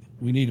Gaetz?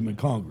 We need him in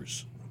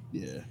Congress.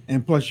 Yeah,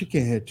 and plus you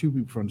can't have two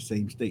people from the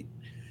same state.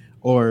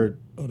 or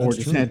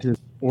that's true. DeSantis,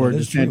 or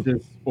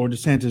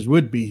DeSantis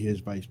would be his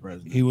vice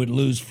president. He would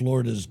lose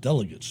Florida's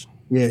delegates.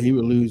 Yeah, he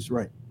would lose,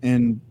 right?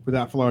 And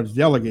without Florida's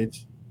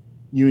delegates,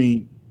 you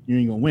ain't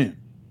gonna win.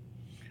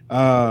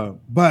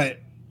 But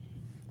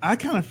I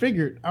kind of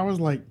figured, I was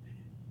like,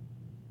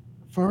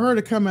 for her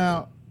to come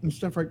out and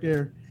stuff right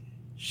there,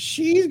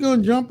 she's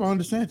gonna jump on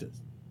DeSantis.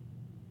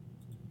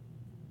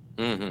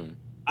 Mm-hmm.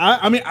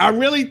 I mean, I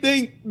really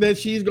think that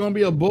she's gonna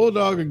be a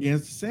bulldog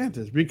against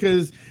DeSantis,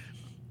 because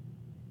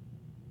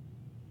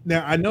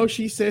now I know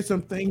she said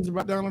some things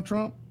about Donald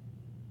Trump,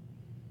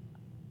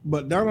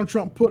 but Donald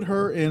Trump put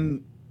her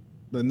in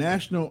the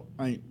national,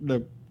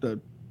 the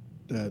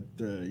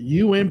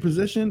UN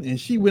position, and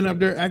she went up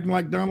there acting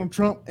like Donald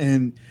Trump,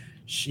 and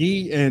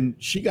she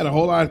got a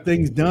whole lot of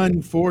things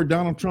done for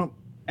Donald Trump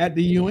at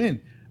the UN.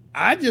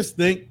 I just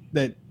think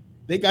that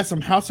they got some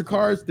House of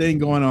Cards thing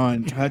going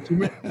on.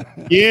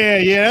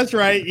 Yeah, that's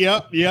right.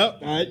 Yep.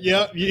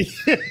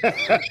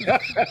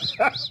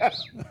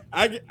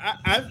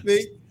 I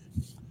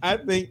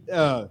think.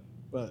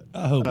 But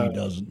I hope he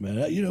doesn't, man.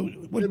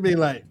 It'd be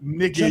like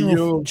Nikki,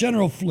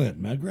 General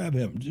Flynn, man. Grab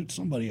him. Do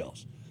somebody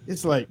else.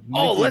 It's like,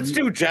 let's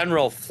do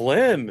General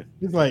Flynn.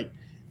 It's like,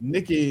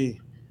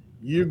 Nikki,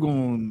 you're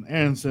going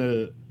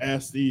to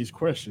ask these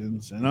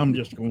questions, and I'm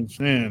just going to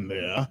stand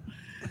there,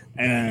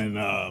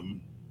 and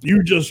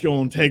you're just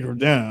going to take her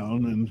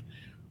down, and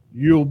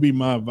you'll be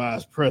my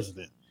vice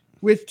president.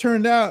 Which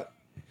turned out,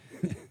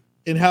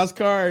 in House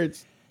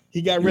Cards,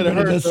 he got rid of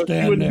her, so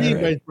he wouldn't be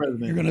vice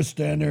president. You're going to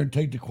stand there and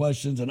take the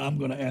questions, and I'm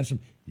going to ask him,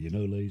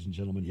 ladies and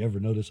gentlemen, you ever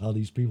notice how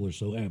these people are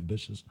so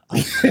ambitious?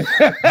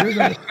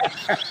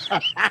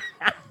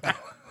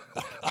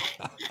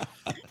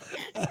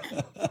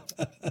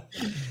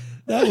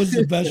 That was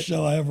the best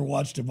show I ever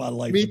watched in my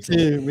life. Me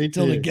too.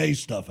 Until the gay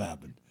stuff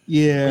happened.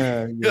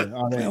 Yeah.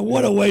 Man,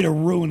 what a way to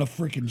ruin a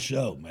freaking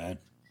show, man.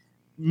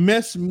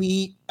 Mess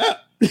me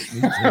up.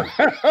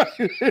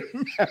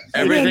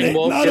 Everything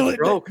won't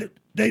broke.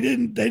 They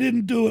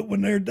didn't do it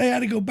when they had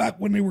to go back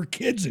when they were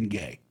kids and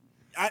gay.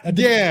 At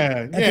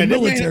the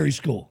military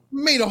school.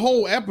 Made a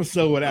whole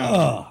episode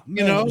out.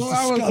 Man, I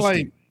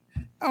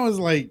was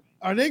like,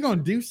 are they going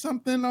to do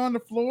something on the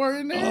floor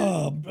in there?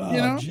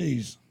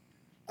 Jeez.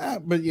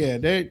 But yeah,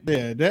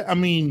 I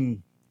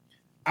mean,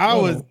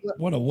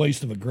 what a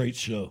waste of a great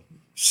show.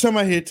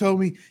 Somebody had told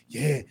me,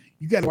 yeah,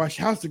 you got to watch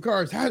House of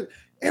Cards.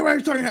 Everybody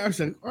was talking. I was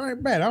like, all right,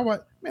 man, I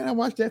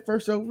watched that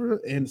first over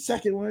and the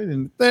second one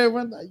and the third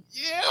one. Like,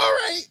 yeah, all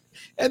right.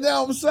 And then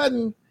all of a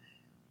sudden,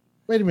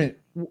 wait a minute.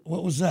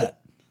 What was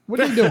that? What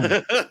are you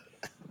doing?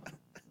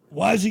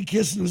 Why is he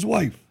kissing his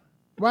wife?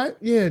 Right?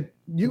 Yeah.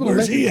 You gonna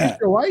Where's let him he kiss at?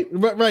 your wife?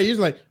 Right. He's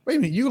like, wait a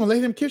minute, you gonna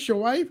let him kiss your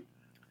wife?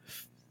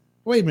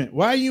 Wait a minute,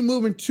 why are you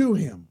moving to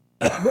him?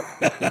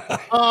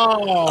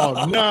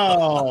 Oh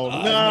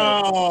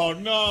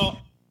no.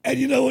 And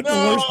you know what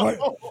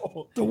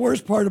the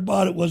worst part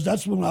about it was,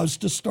 that's when I was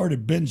just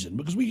started binging,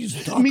 because we used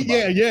to talk about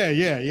it.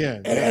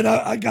 Yeah. And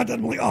I got that,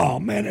 I'm like, oh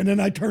man, and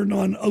then I turned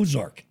on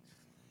Ozark.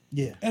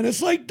 Yeah. And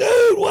it's like,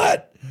 dude,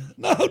 what?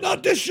 No,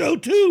 not this show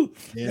too.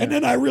 Yeah. And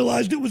then I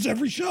realized it was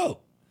every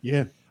show.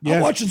 Yeah. I'm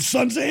watching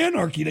Sons of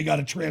Anarchy. They got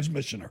a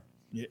transmissioner.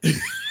 Yeah.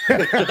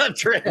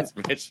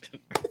 Transmission.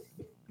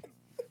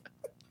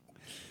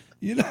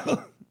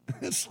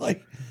 It's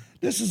like,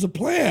 this is a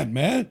plan,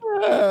 man.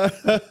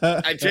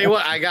 I tell you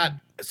what, I got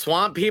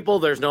Swamp People.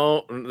 There's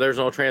no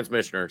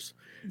transmissioners.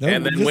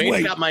 And then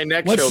Wayne's got my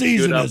next show. What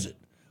season is it?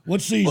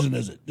 What season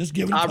is it? Just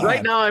give it time.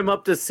 Right now, I'm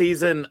up to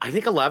season, I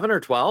think 11 or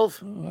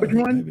 12. Which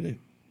one?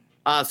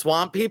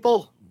 Swamp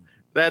People.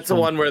 That's the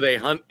one where they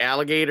hunt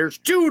alligators.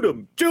 Shoot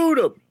them.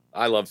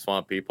 I love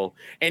Swamp People.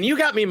 And you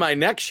got me my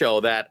next show,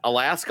 that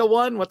Alaska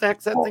one. What the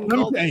heck's that thing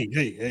called?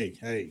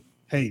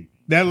 Hey.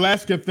 That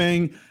Alaska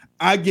thing,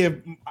 I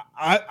give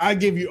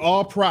you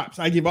all props.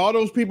 I give all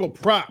those people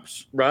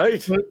props.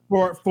 Right.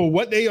 For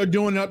what they are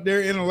doing up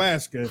there in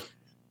Alaska.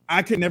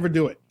 I could never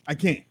do it. I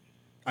can't.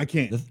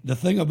 The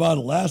thing about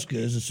Alaska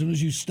is, as soon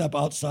as you step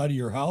outside of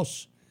your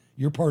house,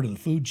 you're part of the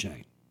food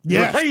chain.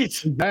 Yeah, right.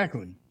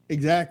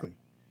 Exactly.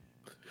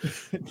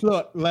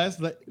 Look, last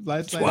night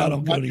That's why I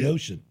don't go to the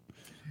ocean.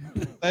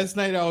 Last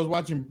night I was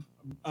watching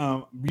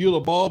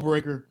Beulah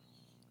Ballbreaker.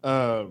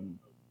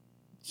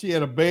 She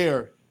had a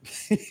bear.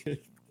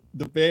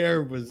 The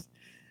bear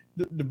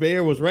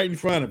was right in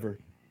front of her,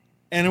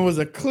 and it was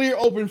a clear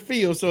open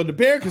field, so the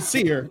bear could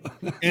see her,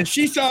 and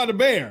she saw the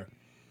bear,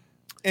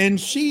 and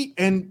she's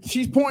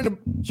pointing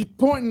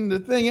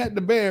the thing at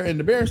the bear, and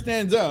the bear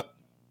stands up,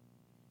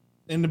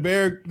 and the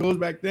bear goes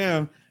back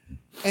down,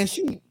 and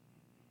she,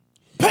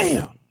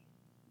 bam,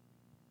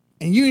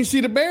 and you didn't see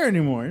the bear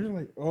anymore. You're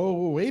like,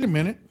 oh, wait a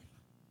minute.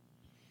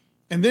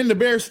 And then the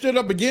bear stood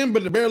up again,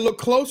 but the bear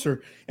looked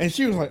closer, and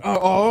she was like,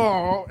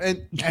 oh,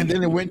 and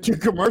then it went to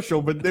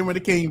commercial. But then when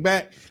it came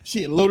back,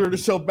 she had loaded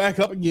herself back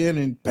up again,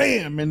 and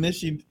bam, and then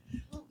she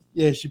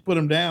put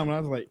him down. And I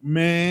was like,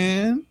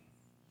 man.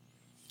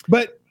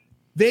 But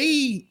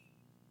and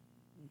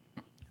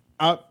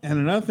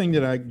another thing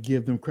that I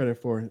give them credit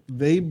for,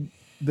 they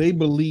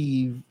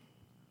believe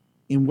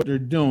in what they're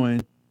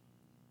doing,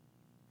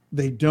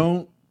 they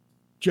don't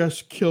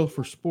just kill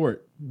for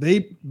sport.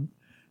 They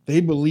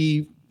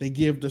believe they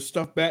give the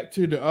stuff back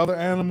to the other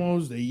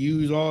animals. They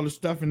use all the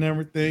stuff and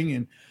everything,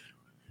 and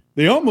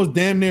they almost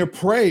damn near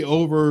pray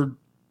over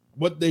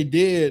what they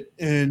did,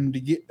 and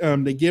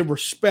they give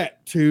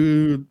respect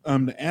to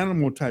the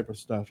animal type of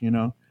stuff, you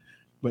know.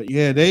 But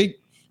yeah,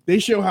 they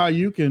show how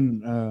you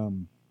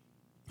can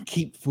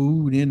keep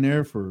food in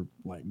there for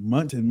like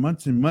months and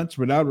months and months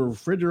without a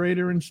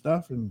refrigerator and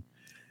stuff. And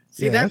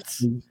see,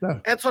 that's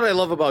what I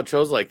love about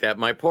shows like that.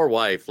 My poor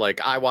wife,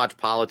 like, I watch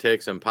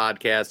politics and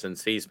podcasts and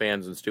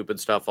C-SPANs and stupid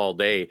stuff all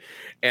day,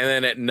 and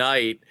then at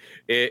night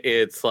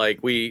it's like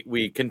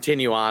we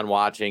continue on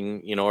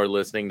watching, you know, or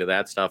listening to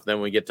that stuff.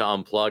 Then we get to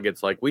unplug.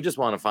 It's like we just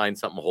want to find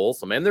something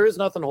wholesome, and there is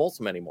nothing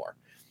wholesome anymore,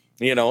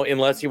 you know,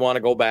 unless you want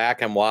to go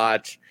back and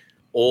watch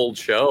old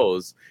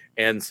shows.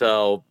 And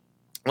so,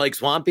 like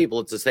Swamp People,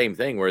 it's the same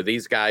thing where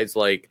these guys,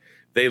 like,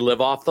 they live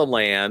off the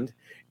land.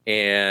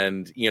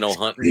 And, you know,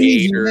 hunting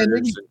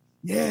gators.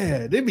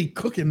 Yeah, they be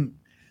cooking.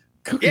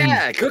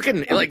 Yeah,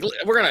 cooking. Like,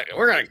 we're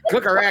gonna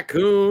cook a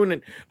raccoon.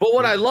 But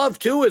what I love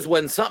too is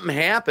when something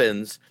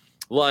happens,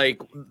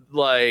 like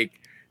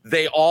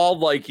they all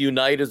like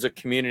unite as a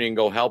community and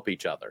go help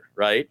each other,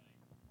 right?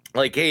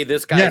 Like, hey,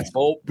 this guy's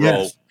boat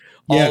broke.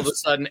 All of a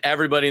sudden,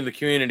 everybody in the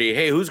community,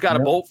 hey, who's got a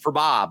boat for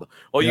Bob?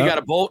 Oh, you got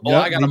a boat? Oh,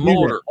 I got a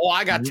motor. Oh,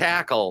 I got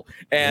tackle.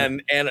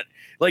 And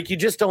like, you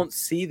just don't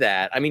see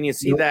that. I mean, you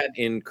see that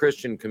in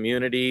Christian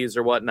communities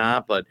or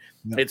whatnot, but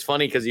it's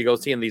funny because you go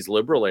see in these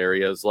liberal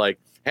areas, like,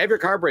 have your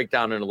car break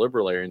down in a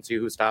liberal area and see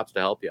who stops to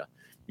help you.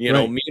 You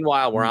know,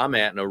 meanwhile, where I'm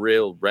at in a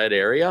real red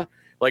area,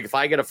 like, if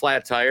I get a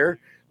flat tire,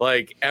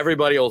 like,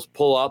 everybody will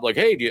pull up, like,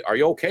 hey, are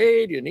you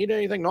okay? Do you need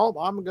anything? No,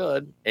 I'm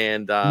good.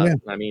 And I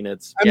mean,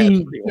 it's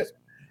pretty awesome.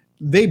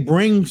 They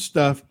bring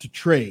stuff to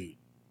trade.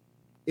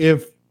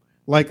 If,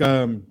 like,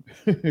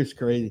 it's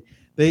crazy.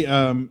 They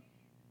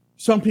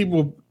some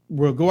people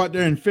will go out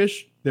there and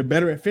fish. They're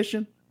better at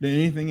fishing than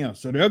anything else,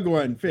 so they'll go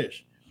out and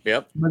fish.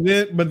 Yep.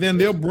 But then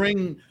they'll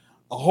bring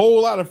a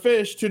whole lot of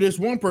fish to this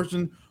one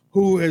person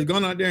who has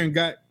gone out there and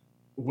got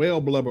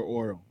whale blubber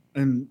oil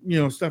and, you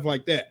know, stuff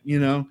like that, you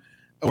know,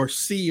 or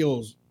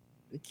seals.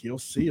 They kill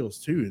seals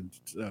too and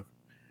stuff.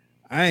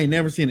 I ain't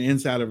never seen the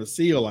inside of a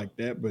seal like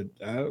that, but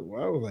I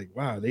was like,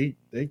 wow, they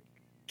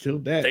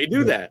killed that. They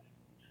do that.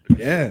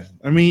 Yeah,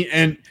 I mean,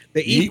 and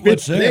they eat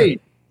what's there.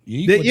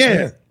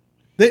 There.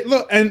 They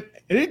look, and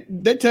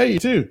they tell you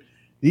too.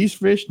 These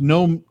fish,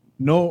 no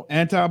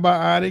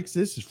antibiotics.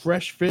 This is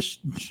fresh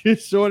fish,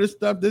 sort of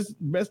stuff. This is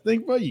the best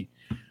thing for you.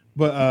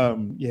 But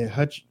yeah,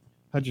 Hutch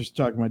was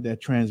talking about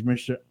that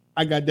transmission.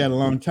 I got that a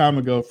long time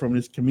ago from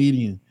this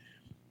comedian.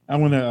 I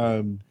want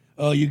to.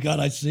 Oh, you got?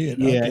 I see it.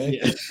 Yeah.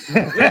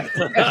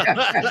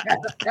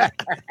 Okay.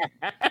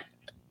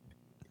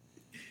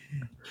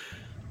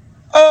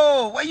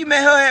 Oh, where you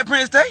met her at,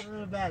 Prince Day?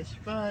 About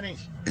Spanish.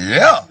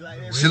 Yeah,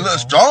 she look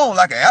strong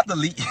like an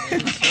athlete.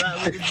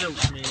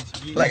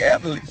 Like an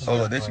athlete.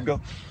 Oh, there she go.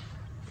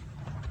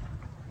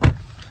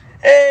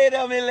 Hey,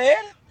 there, me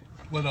lady.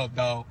 What up,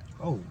 dog?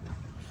 Oh.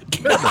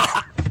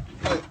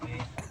 Look,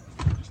 man.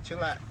 Just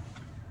chill out.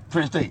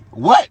 Prince Day,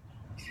 what?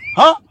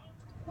 Huh?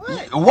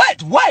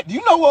 What?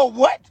 You know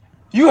what?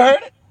 You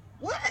heard it?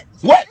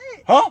 What?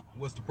 Huh?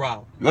 What's the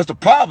problem? What's the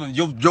problem?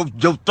 Your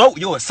throat,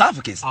 your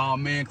esophagus. Oh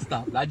man,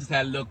 stop. I just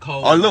had a little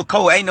cold. A little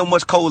cold. Ain't no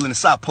much cold in the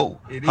South Pole.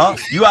 It huh?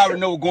 is. You already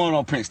know what's going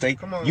on, Prince Day.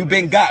 Come on, you man.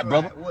 been got,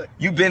 brother. What?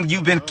 You been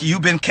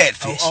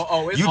catfish. It's you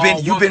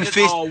all been it's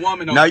fished. all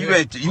woman over Now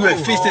here. you been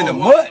fished in the All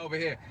woman mud. over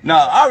here. No,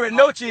 I already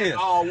know what she is.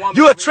 all woman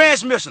You a over here.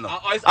 transmissioner.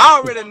 It's I all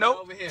already woman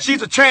know. over here.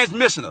 She's a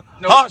transmissioner.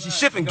 No, huh? it's She's not.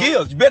 shifting Go.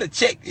 gears. You better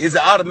check. Is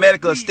it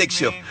automatic or a stick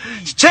shift?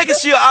 Check if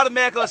she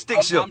automatic or a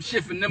stick shift. I'm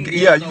shifting them.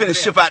 Yeah, you over finna there.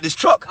 ship out this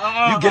truck.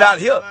 You get out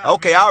of here.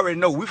 Okay, I already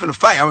know. We finna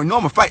fight. I already know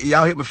I'm gonna fight.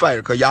 Y'all hit me fight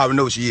her, cause y'all already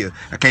know what she is.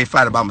 I can't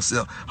fight her by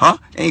myself. Huh?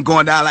 Ain't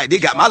going down like they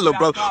got my little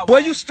brother. Boy,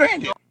 you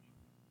stranded.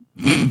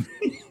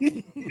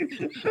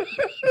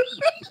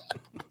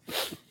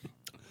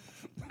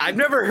 I've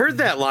never heard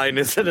that line.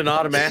 Is it an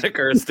automatic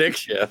or a stick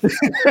shift?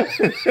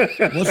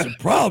 What's the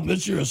problem?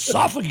 It's your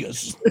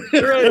esophagus.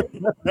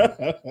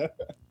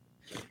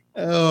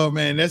 Oh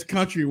man, that's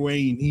Country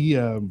Wayne.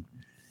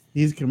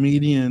 He's a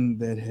comedian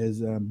that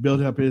has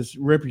built up his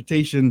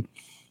reputation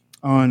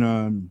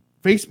on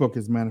Facebook.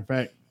 As a matter of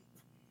fact,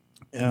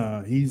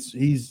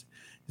 he's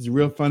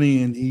real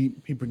funny, and he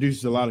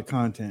produces a lot of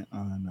content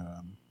on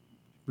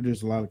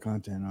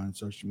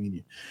social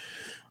media.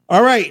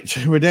 All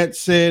right. With that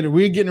said,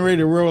 we're getting ready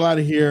to roll out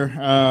of here.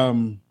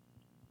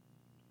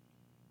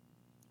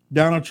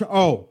 Donald Trump.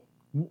 Oh,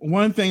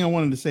 one thing I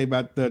wanted to say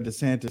about the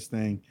DeSantis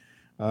thing,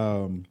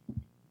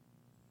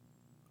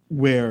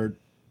 where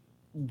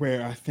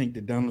I think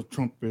that Donald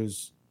Trump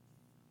is,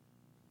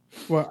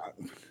 well,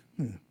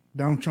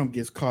 Donald Trump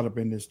gets caught up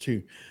in this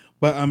too.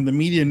 But the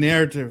media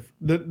narrative,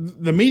 the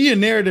media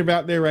narrative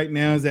out there right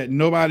now is that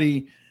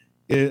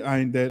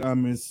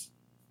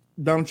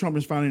Donald Trump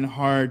is finding it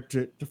hard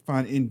to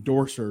find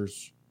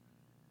endorsers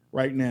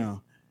right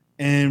now.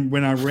 And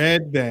when I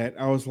read that,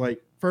 I was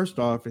like, first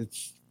off,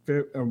 it's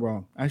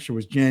well, actually it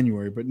was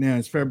January, but now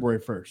it's February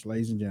 1st,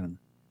 ladies and gentlemen.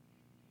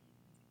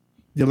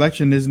 The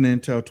election isn't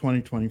until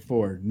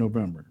 2024,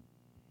 November.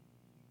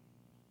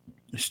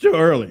 It's still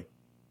early.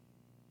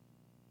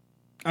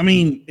 I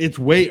mean, it's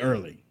way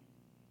early.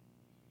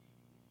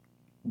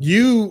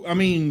 It's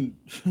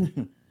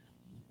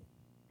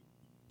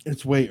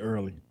way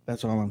early.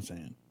 That's all I'm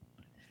saying.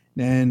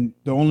 And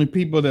the only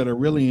people that are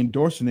really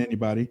endorsing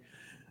anybody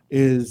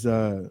is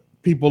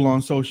people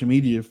on social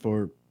media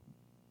for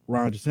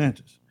Ron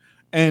DeSantis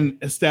and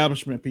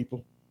establishment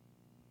people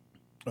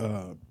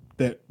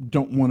that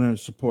don't want to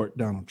support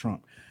Donald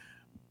Trump.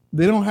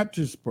 They don't have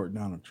to support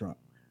Donald Trump.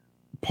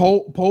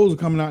 Polls are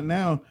coming out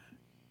now.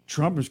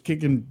 Trump is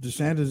kicking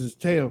DeSantis'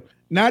 tail.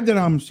 Not that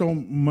I'm so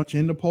much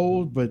into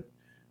polls, but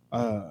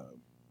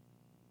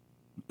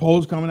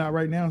polls coming out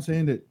right now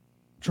saying that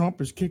Trump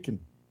is kicking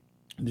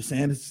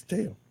DeSantis'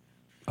 tail.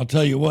 I'll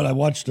tell you what, I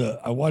watched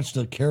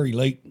a Carrie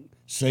Lake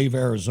Save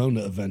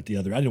Arizona event the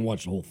other. I didn't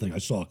watch the whole thing. I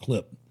saw a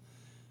clip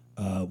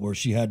where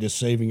she had this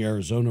Saving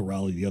Arizona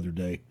rally the other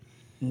day,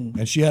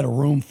 and she had a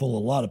room full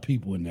of a lot of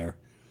people in there,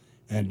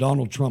 and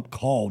Donald Trump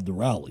called the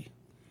rally,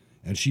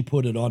 and she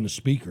put it on the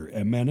speaker,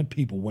 and man, the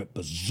people went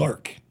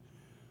berserk.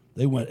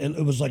 They went, and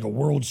it was like a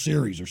World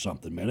Series or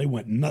something, man. They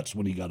went nuts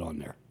when he got on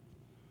there.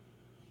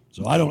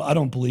 So I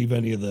don't believe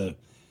any of the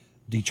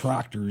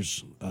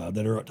detractors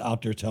that are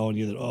out there telling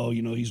you that, oh,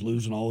 he's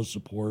losing all his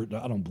support.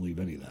 I don't believe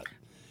any of that.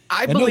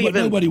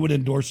 Nobody would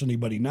endorse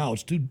anybody now.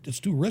 It's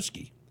too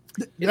risky.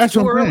 It's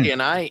too early,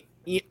 and I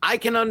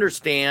can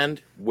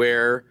understand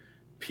where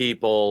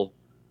people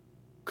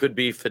could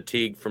be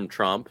fatigued from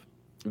Trump,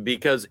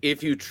 because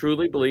if you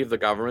truly believe the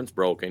government's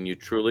broken, you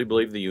truly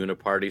believe the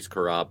uniparty's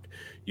corrupt,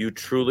 you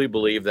truly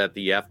believe that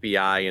the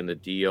FBI and the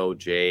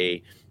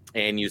DOJ,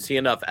 and you see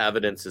enough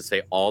evidence to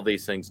say all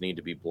these things need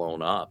to be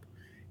blown up,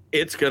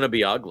 it's going to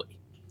be ugly.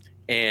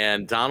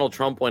 And Donald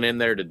Trump went in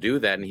there to do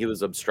that, and he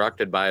was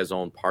obstructed by his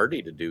own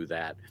party to do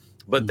that.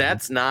 But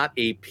that's not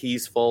a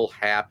peaceful,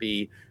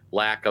 happy,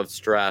 lack of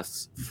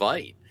stress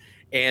fight.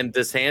 And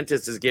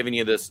DeSantis is giving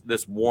you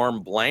this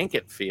warm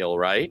blanket feel,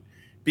 right?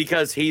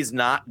 Because he's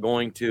not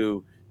going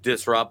to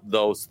disrupt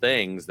those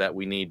things that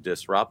we need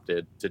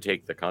disrupted to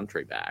take the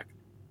country back.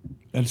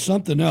 And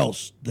something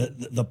else,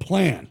 the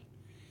plan.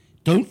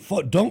 Don't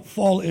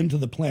fall into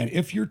the plan.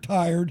 If you're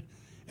tired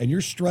and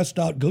you're stressed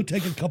out, go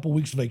take a couple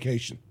weeks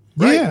vacation.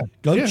 Right? Yeah.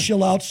 Go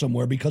chill out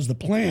somewhere, because the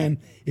plan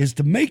is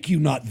to make you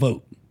not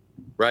vote.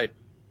 Right.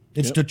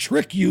 It's to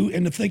trick you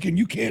into thinking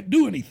you can't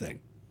do anything.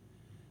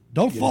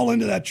 Don't fall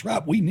into that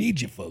trap. We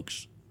need you,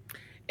 folks.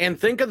 And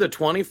think of the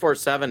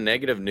 24/7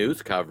 negative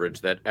news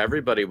coverage that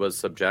everybody was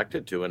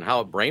subjected to, and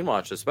how it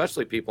brainwashed,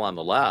 especially people on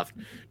the left,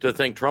 to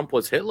think Trump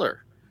was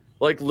Hitler.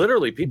 Like,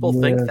 literally, people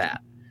think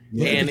that.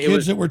 Yeah, and the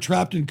kids that were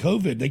trapped in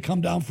COVID, they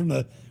come down from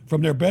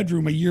their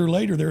bedroom a year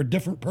later, they're a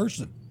different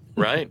person.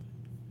 Right.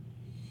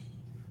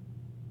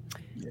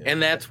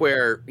 And that's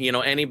where,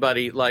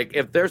 anybody, like,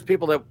 if there's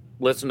people that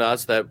listen to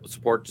us that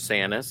support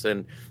DeSantis,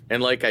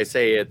 and like I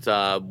say, it's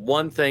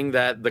one thing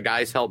that the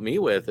guys helped me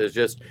with is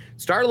just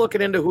start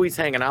looking into who he's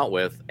hanging out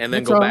with, and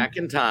then go back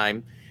in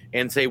time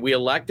and say, we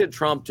elected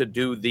Trump to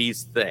do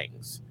these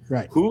things.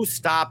 Right. Who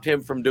stopped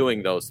him from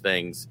doing those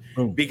things?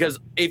 Because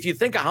if you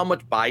think of how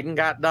much Biden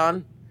got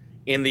done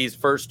in these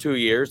first 2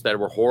 years that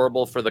were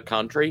horrible for the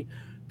country,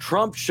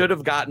 Trump should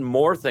have gotten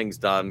more things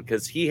done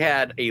because he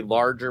had a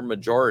larger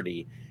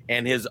majority,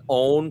 and his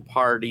own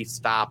party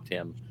stopped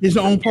him. His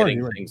own party,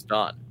 getting things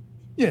done.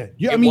 Yeah.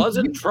 It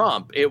wasn't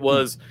Trump. It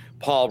was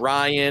Paul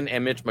Ryan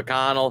and Mitch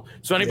McConnell.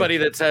 So anybody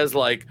that says,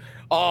 like,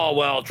 oh,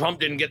 well, Trump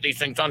didn't get these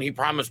things done, he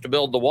promised to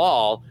build the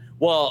wall,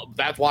 well,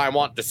 that's why I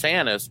want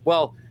DeSantis.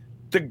 Well,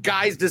 the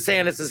guys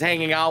DeSantis is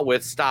hanging out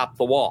with stopped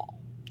the wall.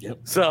 Yep.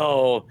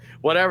 So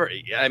whatever.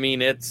 I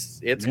mean,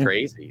 it's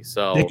crazy.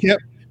 So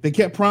they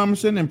kept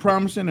promising and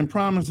promising and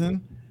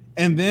promising.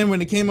 And then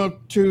when it came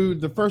up to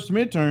the first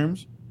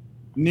midterms,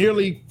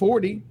 nearly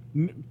 40,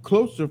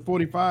 close to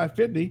 45,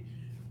 50,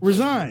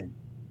 resigned.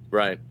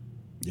 Right.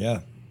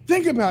 Yeah.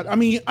 Think about it. I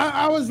mean,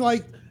 I was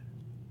like,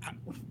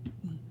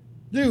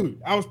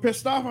 dude, I was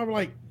pissed off. I was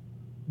like,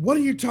 what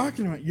are you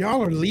talking about?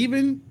 Y'all are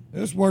leaving?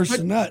 It's worse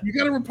than that. You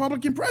got a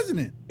Republican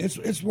president.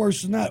 It's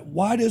worse than that.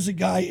 Why does a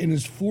guy in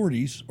his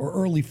 40s or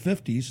early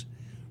 50s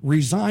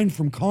resign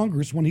from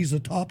Congress when he's a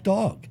top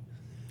dog?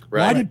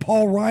 Right. Why did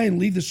Paul Ryan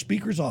leave the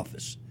Speaker's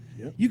office?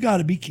 Yep. You got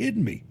to be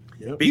kidding me.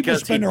 Yep.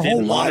 Because spend their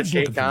whole lives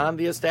take on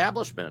the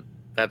establishment.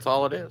 That's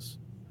all it is.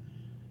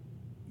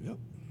 Yep.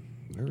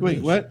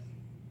 Wait, what?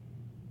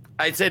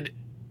 I said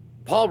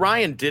Paul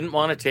Ryan didn't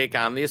want to take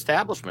on the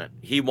establishment.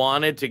 He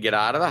wanted to get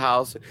out of the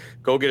house,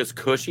 go get his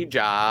cushy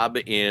job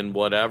in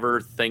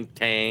whatever think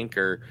tank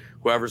or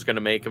whoever's going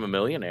to make him a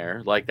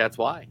millionaire. Like, that's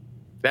why.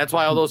 That's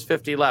why all those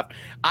 50 left.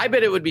 I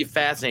bet it would be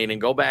fascinating.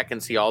 Go back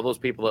and see all those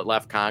people that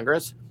left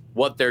Congress,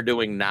 what they're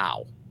doing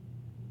now.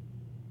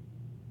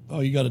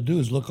 All you got to do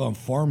is look on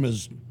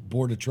Pharma's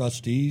board of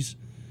trustees.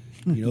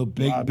 You know,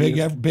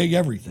 big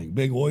everything,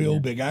 big oil,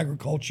 big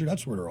agriculture.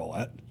 That's where they're all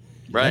at.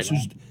 Right.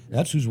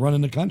 That's who's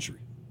running the country.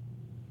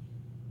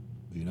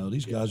 You know,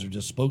 these guys are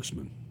just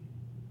spokesmen.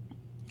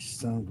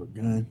 Son of a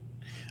gun.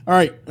 All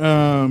right.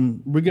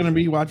 We're going to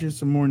be watching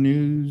some more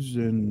news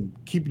and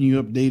keeping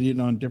you updated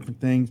on different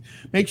things.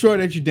 Make sure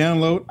that you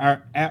download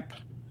our app.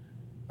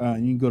 You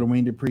can go to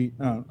Wayne Dupree.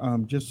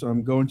 Just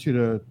go into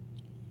the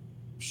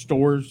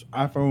stores,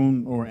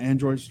 iPhone or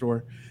Android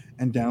store,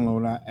 and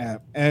download our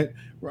app.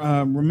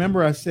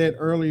 Remember, I said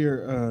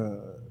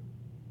earlier,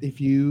 if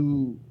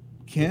you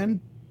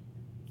can,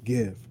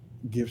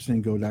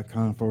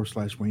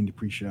 givesendgo.com/Wayne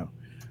Dupree Show.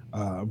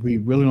 We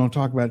really don't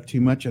talk about it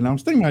too much. And I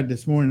was thinking about it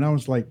this morning. I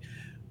was like,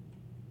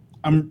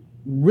 I'm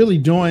really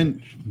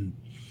doing,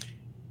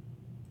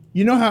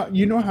 you know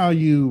how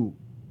you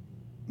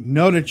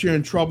know that you're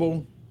in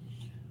trouble,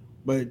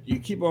 but you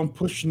keep on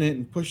pushing it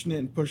and pushing it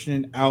and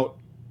pushing it out.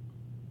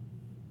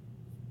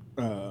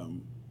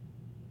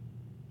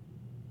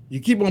 You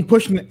keep on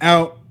pushing it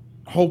out,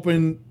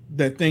 hoping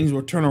that things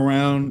will turn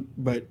around,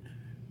 but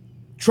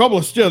trouble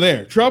is still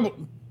there.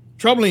 Trouble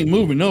ain't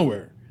moving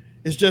nowhere.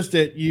 It's just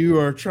that you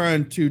are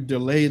trying to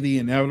delay the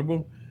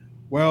inevitable.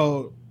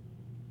 Well,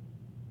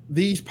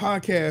 these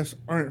podcasts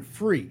aren't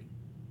free,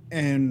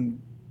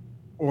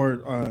 or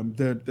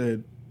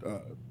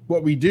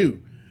what we do.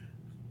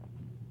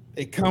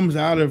 It comes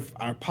out of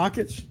our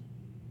pockets.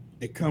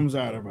 It comes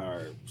out of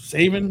our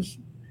savings,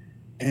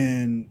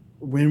 and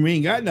when we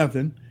ain't got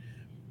nothing,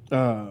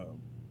 I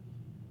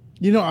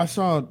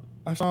saw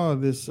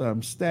this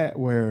stat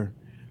where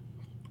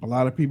a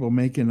lot of people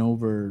making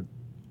over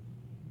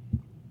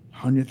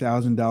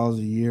 $100,000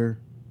 a year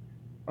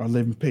are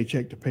living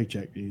paycheck to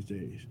paycheck these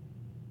days.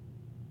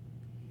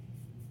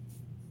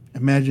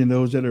 Imagine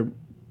those that are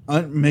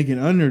making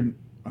under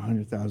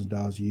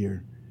 $100,000 a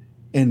year,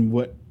 and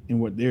what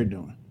they're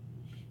doing.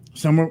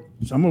 Some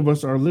of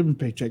us are living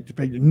paycheck to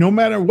paycheck, no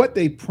matter what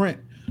they print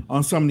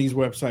on some of these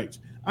websites.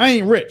 I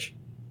ain't rich.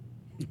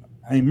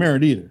 I ain't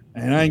married either,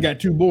 and I ain't got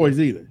 2 boys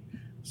either.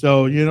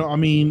 So,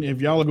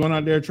 if y'all are going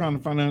out there trying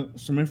to find out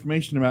some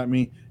information about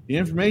me, the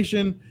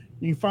information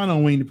you can find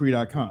on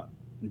WayneDupree.com.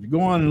 If you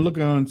go on and look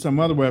on some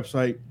other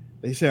website,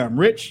 they say I'm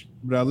rich,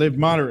 but I live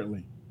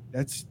moderately.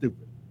 That's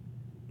stupid.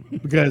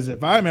 Because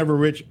if I'm ever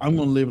rich, I'm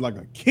going to live like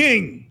a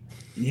king.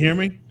 You hear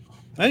me?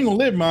 I ain't going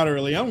to live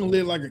moderately. I'm going to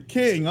live like a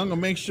king. I'm going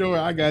to make sure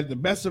I got the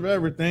best of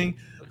everything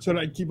so that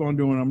I keep on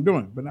doing what I'm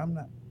doing. But I'm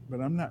not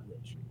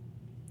rich.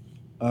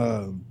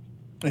 And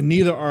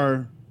neither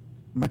are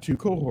my 2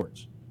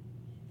 cohorts,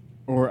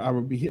 or I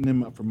would be hitting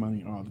them up for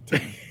money all the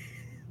time.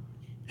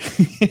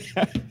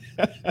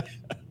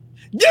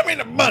 Give me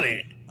the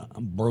money.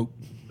 I'm broke.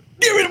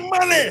 Give me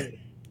the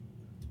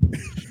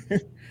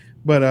money.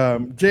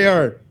 But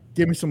JR,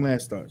 give me some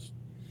last thoughts.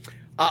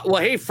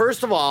 Well, hey,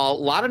 first of all,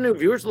 a lot of new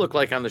viewers look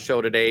like on the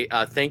show today.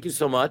 Thank you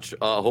so much.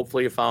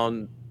 Hopefully you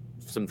found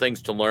some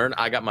things to learn.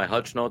 I got my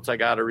Hutch notes I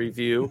got to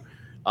review.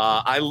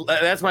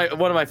 That's one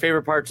of my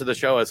favorite parts of the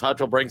show is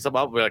Hutch will bring some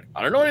up. We're like,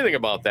 I don't know anything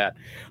about that.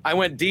 I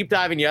went deep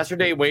diving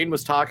yesterday. Wayne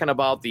was talking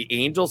about the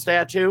angel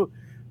statue.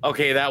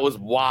 Okay, that was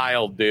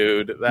wild,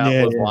 dude.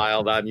 That was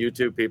wild on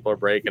YouTube. People are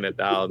breaking it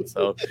down.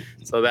 So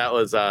that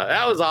was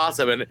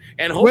awesome.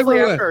 And hopefully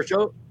after our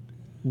show,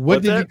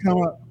 what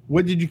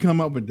did you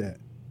come up with that?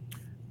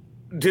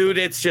 Dude,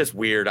 it's just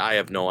weird. I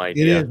have no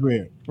idea. It is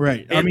weird,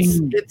 right?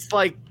 It's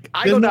like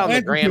I go down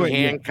the Graham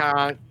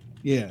Hancock.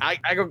 Yeah,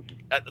 I go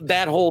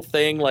that whole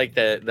thing, like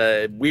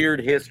the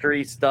weird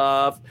history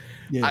stuff.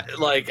 Yeah.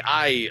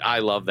 I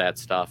love that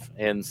stuff,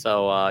 and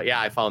so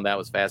I found that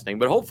was fascinating.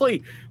 But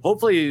hopefully,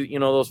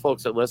 those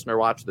folks that listen or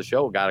watch the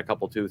show got a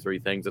couple, 2, 3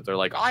 things that they're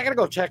like, oh, I gotta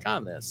go check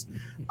on this.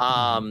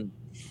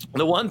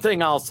 The one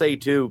thing I'll say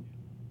too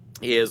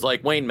is,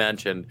 like Wayne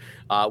mentioned,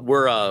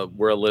 we're a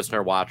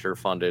listener watcher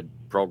funded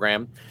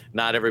program.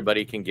 Not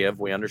everybody can give.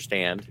 We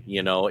understand.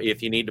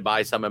 If you need to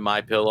buy some at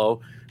MyPillow,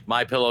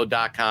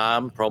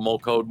 MyPillow.com,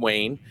 promo code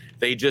Wayne.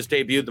 They just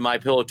debuted the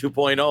MyPillow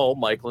 2.0.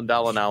 Mike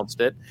Lindell announced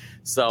it.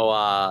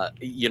 So,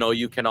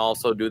 you can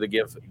also do the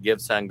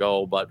give, send,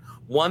 go. But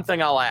one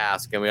thing I'll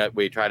ask, and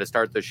we try to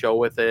start the show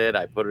with it.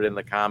 I put it in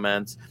the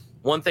comments.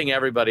 One thing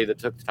everybody that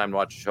took the time to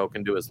watch the show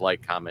can do is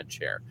like, comment,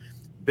 share.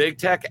 Big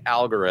tech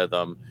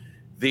algorithm,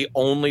 the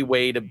only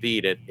way to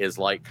beat it is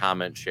like,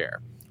 comment,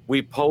 share.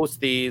 We post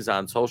these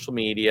on social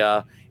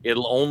media.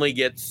 It'll only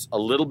get a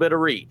little bit of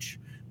reach.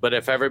 But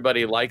if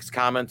everybody likes,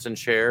 comments, and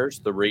shares,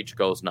 the reach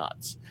goes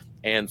nuts.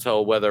 And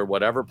so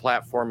whatever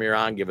platform you're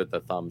on, give it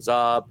the thumbs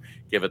up,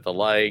 give it the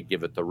like,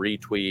 give it the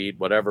retweet,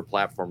 whatever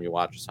platform you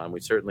watch us on. We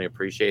certainly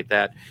appreciate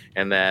that.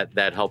 And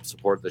that helps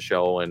support the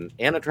show and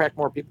attract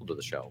more people to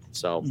the show.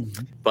 So,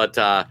 But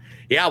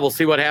we'll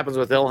see what happens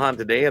with Ilhan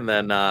today. And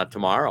then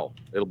tomorrow,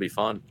 it'll be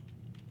fun.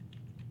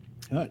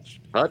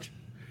 Hutch.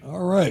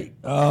 All right.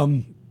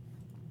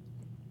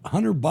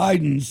 Hunter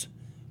Biden's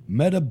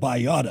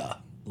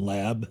Metabiota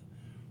labs,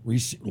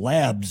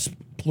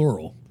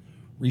 plural,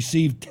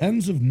 received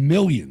tens of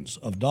millions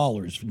of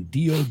dollars from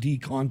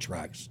DoD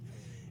contracts,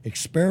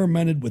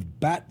 experimented with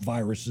bat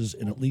viruses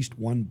in at least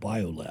one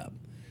biolab.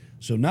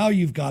 So now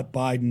you've got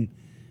Biden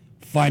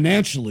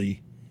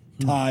financially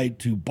tied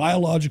to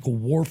biological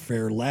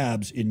warfare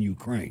labs in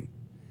Ukraine.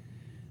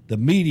 The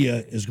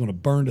media is going to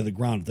burn to the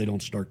ground if they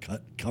don't start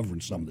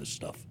covering some of this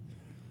stuff.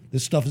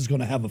 This stuff is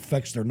going to have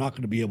effects they're not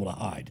going to be able to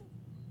hide.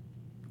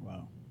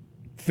 Wow.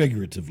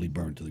 Figuratively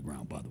burned to the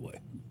ground, by the way.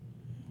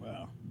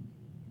 Wow.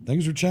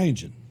 Things are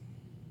changing.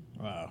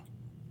 Wow.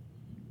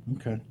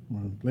 Okay.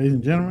 Well, ladies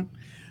and gentlemen,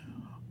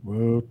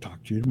 we'll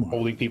talk to you tomorrow.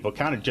 Holding people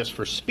accountable just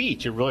for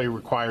speech, it really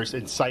requires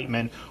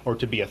incitement or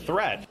to be a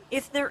threat.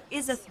 If there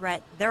is a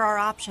threat, there are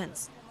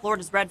options.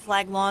 Florida's red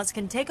flag laws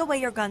can take away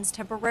your guns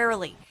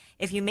temporarily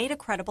if you made a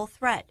credible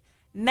threat.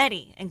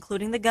 Many,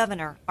 including the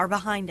governor, are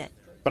behind it.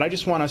 But I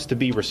just want us to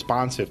be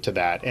responsive to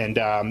that. And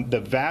the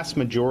vast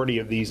majority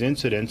of these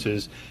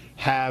incidences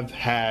have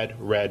had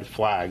red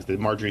flags. The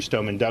Marjorie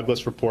Stoneman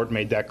Douglas report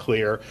made that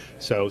clear.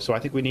 So I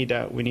think we need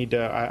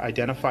to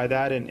identify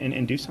that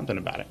and do something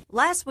about it.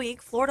 Last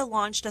week, Florida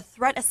launched a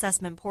threat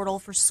assessment portal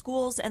for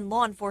schools and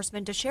law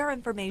enforcement to share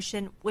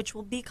information which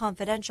will be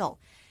confidential.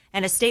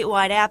 And a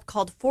statewide app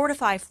called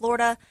Fortify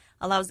Florida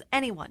allows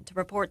anyone to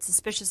report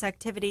suspicious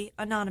activity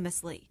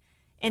anonymously.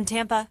 In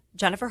Tampa,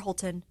 Jennifer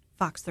Holton,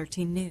 Fox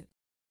 13 News.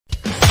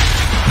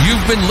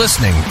 You've been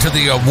listening to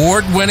the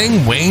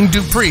award-winning Wayne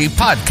Dupree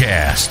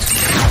podcast.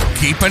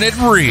 Keeping it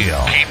real.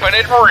 Keeping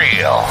it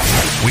real.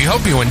 We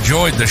hope you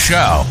enjoyed the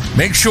show.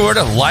 Make sure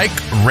to like,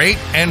 rate,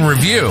 and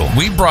review.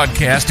 We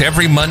broadcast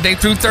every Monday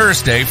through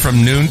Thursday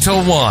from noon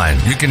till 1.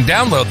 You can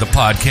download the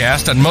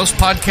podcast on most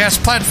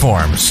podcast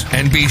platforms.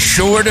 And be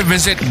sure to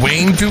visit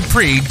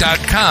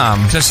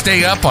WayneDupree.com to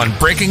stay up on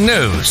breaking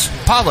news,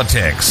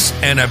 politics,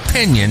 and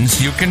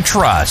opinions you can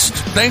trust.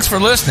 Thanks for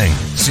listening.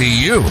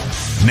 See you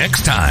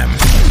next time.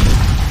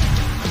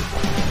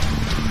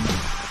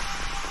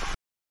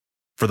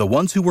 For the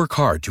ones who work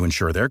hard to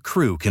ensure their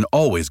crew can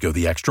always go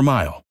the extra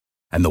mile,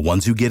 and the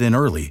ones who get in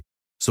early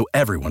so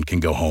everyone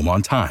can go home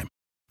on time,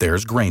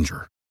 there's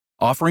Grainger,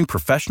 offering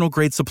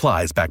professional-grade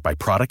supplies backed by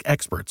product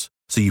experts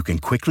so you can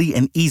quickly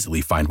and easily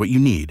find what you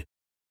need.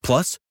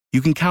 Plus, you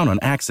can count on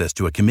access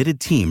to a committed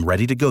team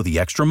ready to go the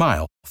extra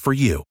mile for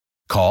you.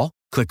 Call,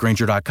 click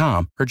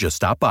Grainger.com, or just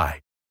stop by.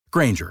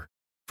 Grainger,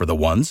 for the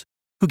ones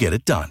who get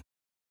it done.